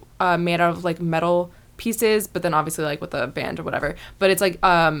stuff made out of, like, metal pieces, but then obviously, like, with a band or whatever, but it's, like,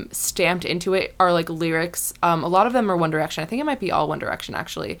 stamped into it are, like, lyrics. A lot of them are One Direction. I think it might be all One Direction,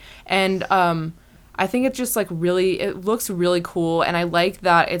 actually, and I think it's just, like, it looks really cool, and I like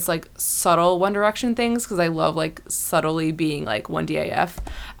that it's, like, subtle One Direction things, because I love, like, subtly being, like, 1DAF.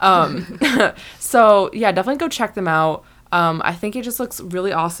 So yeah, definitely go check them out. I think it just looks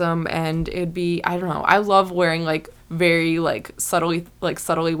really awesome, and it'd be, I don't know, I love wearing, like, very, like, subtly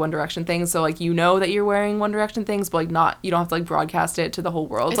One Direction things, so, like, that you're wearing One Direction things, but, like, you don't have to, like, broadcast it to the whole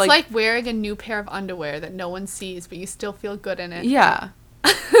world. It's like wearing a new pair of underwear that no one sees, but you still feel good in it. Yeah.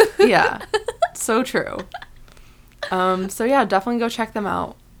 Yeah. So true. So yeah, definitely go check them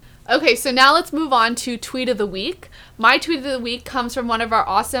out. Okay, so now let's move on to Tweet of the Week. My Tweet of the Week comes from one of our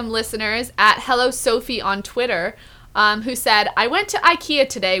awesome listeners @HelloSophie on Twitter, who said, "I went to IKEA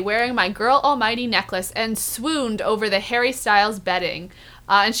today wearing my Girl Almighty necklace and swooned over the Harry Styles bedding."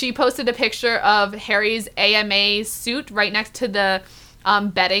 And she posted a picture of Harry's AMA suit right next to the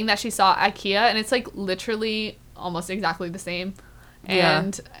bedding that she saw at IKEA, and it's, like, literally almost exactly the same.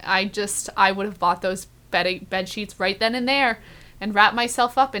 And yeah. I would have bought those bed sheets right then and there and wrapped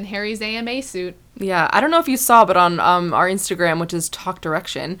myself up in Harry's AMA suit. Yeah, I don't know if you saw, but on our Instagram, which is Talk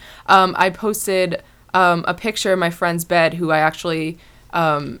Direction, I posted a picture of my friend's bed, who I actually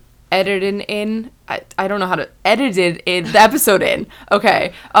edited in. I don't know how to edited in the episode in.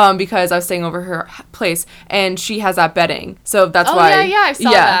 Okay, because I was staying over her place and she has that bedding, so that's why. Yeah, I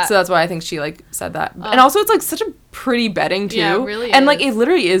saw that. So that's why I think she like said that. And also, it's like such a pretty bedding too. Yeah, it really and is. like it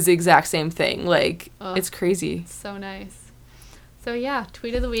literally is the exact same thing. Like it's crazy. So nice. So yeah,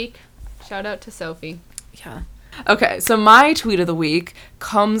 tweet of the week. Shout out to Sophie. Yeah. Okay, so my tweet of the week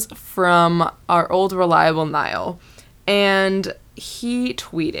comes from our old reliable Niall, and he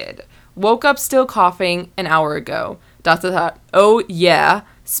tweeted, "Woke up still coughing an hour ago. ... Oh yeah,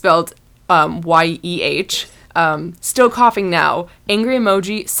 spelled YEH. Still coughing now. Angry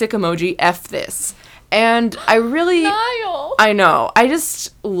emoji, sick emoji, F this." And I really... Niall! I know. I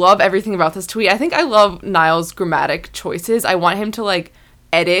just love everything about this tweet. I think I love Niall's grammatic choices. I want him to, like,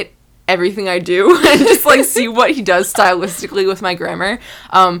 edit everything I do and just like see what he does stylistically with my grammar.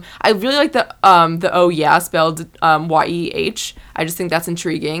 I really like the oh yeah spelled YEH. I just think that's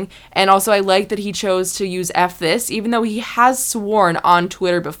intriguing. And also I like that he chose to use F this, even though he has sworn on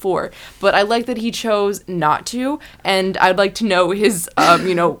Twitter before. But I like that he chose not to, and I'd like to know his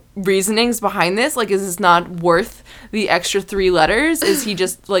reasonings behind this. Like, is this not worth the extra 3 letters? Is he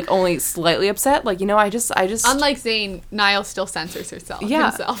just like only slightly upset? Like, I just Unlike Zayn, Niall still censors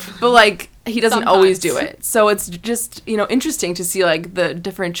himself. But like he doesn't always do Sometimes. it. So it's just, interesting to see like the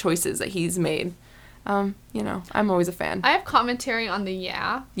different choices that he's made. I'm always a fan. I have commentary on the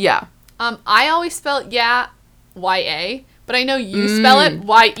yeah. Yeah. I always spell yeah Y-A, but I know you spell it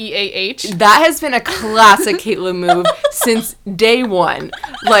Y-E-A-H. That has been a classic Caitlin move since day one.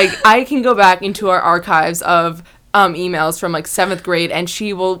 Like, I can go back into our archives of emails from like 7th grade, and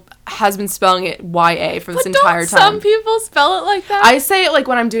she has been spelling it Y-A for this entire time. Some people spell it like that? I say it like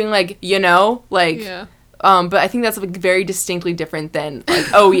when I'm doing like, Yeah. But I think that's like very distinctly different than like,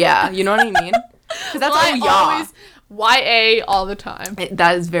 oh yeah, you know what I mean? Because that's I oh yeah. always Y-A all the time.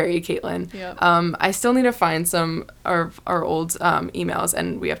 That is very Caitlin. Yeah. I still need to find some of our old emails,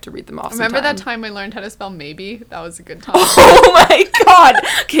 and we have to read them off. Remember that sometime. time I learned how to spell maybe? That was a good time. Oh my god!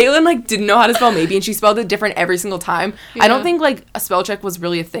 Caitlin like didn't know how to spell maybe, and she spelled it different every single time. Yeah. I don't think like a spell check was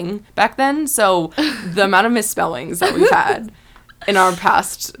really a thing back then, so the amount of misspellings that we've had in our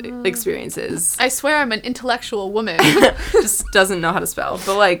past experiences I swear I'm an intellectual woman. just doesn't know how to spell.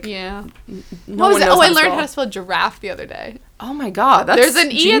 But like, Yeah. no What was one it? knows Oh, how I to learned spell. how to spell giraffe the other day. Oh my god, that's There's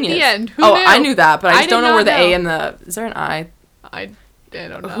an E at the genius. end. Who Oh, knew? I knew that, but I I just don't did know where not the A know. and the... Is there an I? I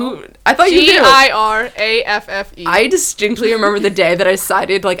don't know. Who? I thought you knew. G-I-R-A-F-F-E. I distinctly remember the day that I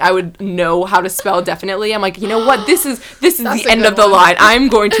decided like I would know how to spell definitely. I'm like, you know what? This is That's the a end good of the one. line. I'm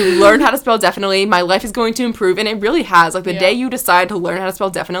going to learn how to spell definitely. My life is going to improve, and it really has. Like the Yeah. day you decide to learn how to spell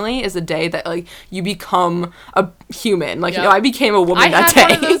definitely is the day that like you become a human. Like Yep. I became a woman I that had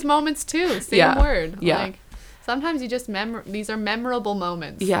day. one of those moments too. Same Yeah. word. Yeah. Like, sometimes you just these are memorable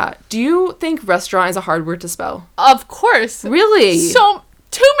moments. Yeah. Do you think restaurant is a hard word to spell? Of course. Really? So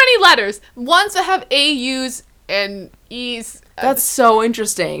too many letters. Ones that have A-U's and E's. That's so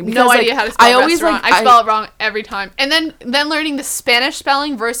interesting. Because, No like, idea how to spell I always restaurant. like I spell it wrong every time. And then learning the Spanish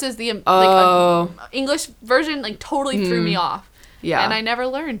spelling versus the English version like totally threw me off. Yeah. And I never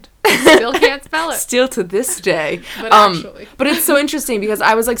learned. Still can't spell it. Still to this day. But actually. But it's so interesting because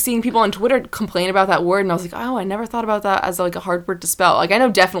I was like seeing people on Twitter complain about that word, and I was like, oh, I never thought about that as like a hard word to spell. Like I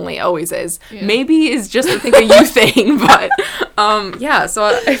know definitely always is. Yeah. Maybe is just I think a you thing, but yeah. So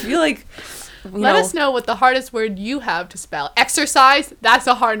I feel like Let us know what the hardest word you have to spell. Exercise, that's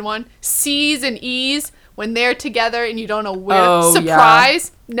a hard one. C's and E's, when they're together and you don't know where. Oh,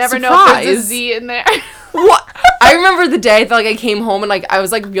 Surprise, never know if there's a Surprise. Z in there. What? I remember the day that like I came home and like I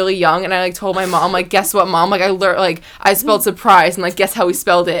was like really young and I like told my mom like guess what mom, like I learned like I spelled surprise and like guess how we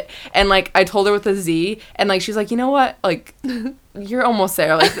spelled it, and like I told her with a Z, and like she's like, you know what, like you're almost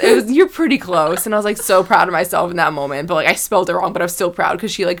there, like you're pretty close, and I was like so proud of myself in that moment, but like I spelled it wrong, but I was still proud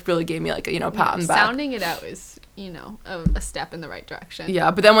because she like really gave me like a pat on the back. Sounding it out is a step in the right direction. Yeah,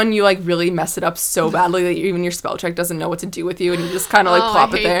 but then when you like really mess it up so badly that even your spell check doesn't know what to do with you, and you just kind of like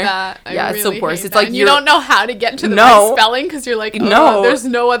plop I it hate there. That. Yeah, it's really so worse. hate It's that. like And you don't know how to get to the right spelling because you're like, No. there's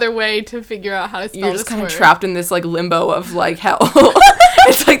no other way to figure out how to spell You're this just kind of word. trapped in this like limbo of like hell.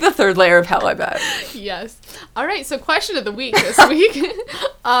 It's like the third layer of hell, I bet. Yes. All right. So question of the week this week.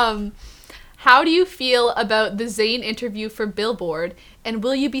 How do you feel about the Zayn interview for Billboard, and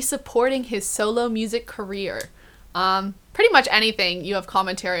will you be supporting his solo music career? Pretty much anything you have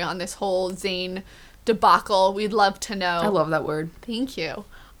commentary on this whole Zayn debacle, we'd love to know. I love that word. Thank you.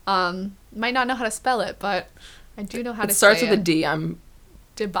 Might not know how to spell it, but I do know how to It starts say with a it. D. I'm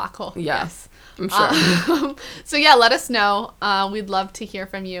Yeah. Yes. I'm sure. So yeah, let us know. We'd love to hear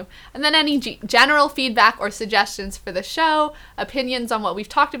from you. And then any general feedback or suggestions for the show, opinions on what we've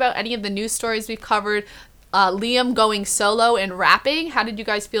talked about, any of the news stories we've covered, Liam going solo and rapping. How did you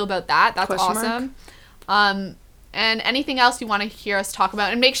guys feel about that? That's awesome. And anything else you want to hear us talk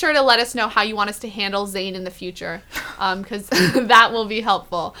about. And make sure to let us know how you want us to handle Zayn in the future, because that will be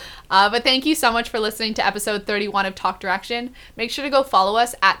helpful. But thank you so much for listening to episode 31 of Talk Direction. Make sure to go follow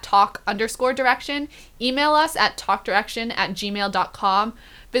us at talk_direction. Email us at talkdirection@gmail.com.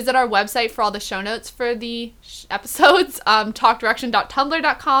 Visit our website for all the show notes for the episodes,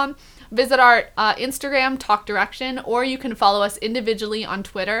 talkdirection.tumblr.com. Visit our Instagram, Talk Direction, or you can follow us individually on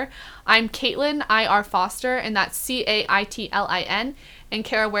Twitter. I'm Caitlin, I.R. Foster, and that's Caitlin. And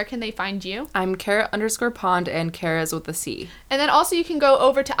Kara, where can they find you? I'm Kara_Pond, and Kara's with a C. And then also you can go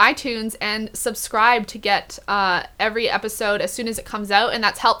over to iTunes and subscribe to get every episode as soon as it comes out. And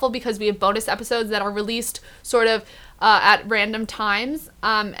that's helpful because we have bonus episodes that are released sort of at random times.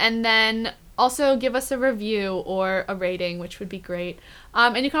 And then also give us a review or a rating, which would be great.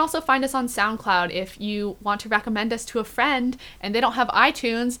 And you can also find us on SoundCloud if you want to recommend us to a friend and they don't have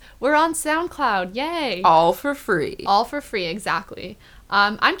iTunes. We're on SoundCloud. Yay! All for free. All for free, exactly.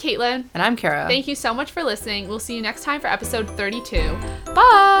 I'm Caitlin. And I'm Kara. Thank you so much for listening. We'll see you next time for episode 32. Bye!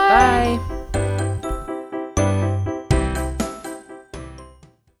 Bye!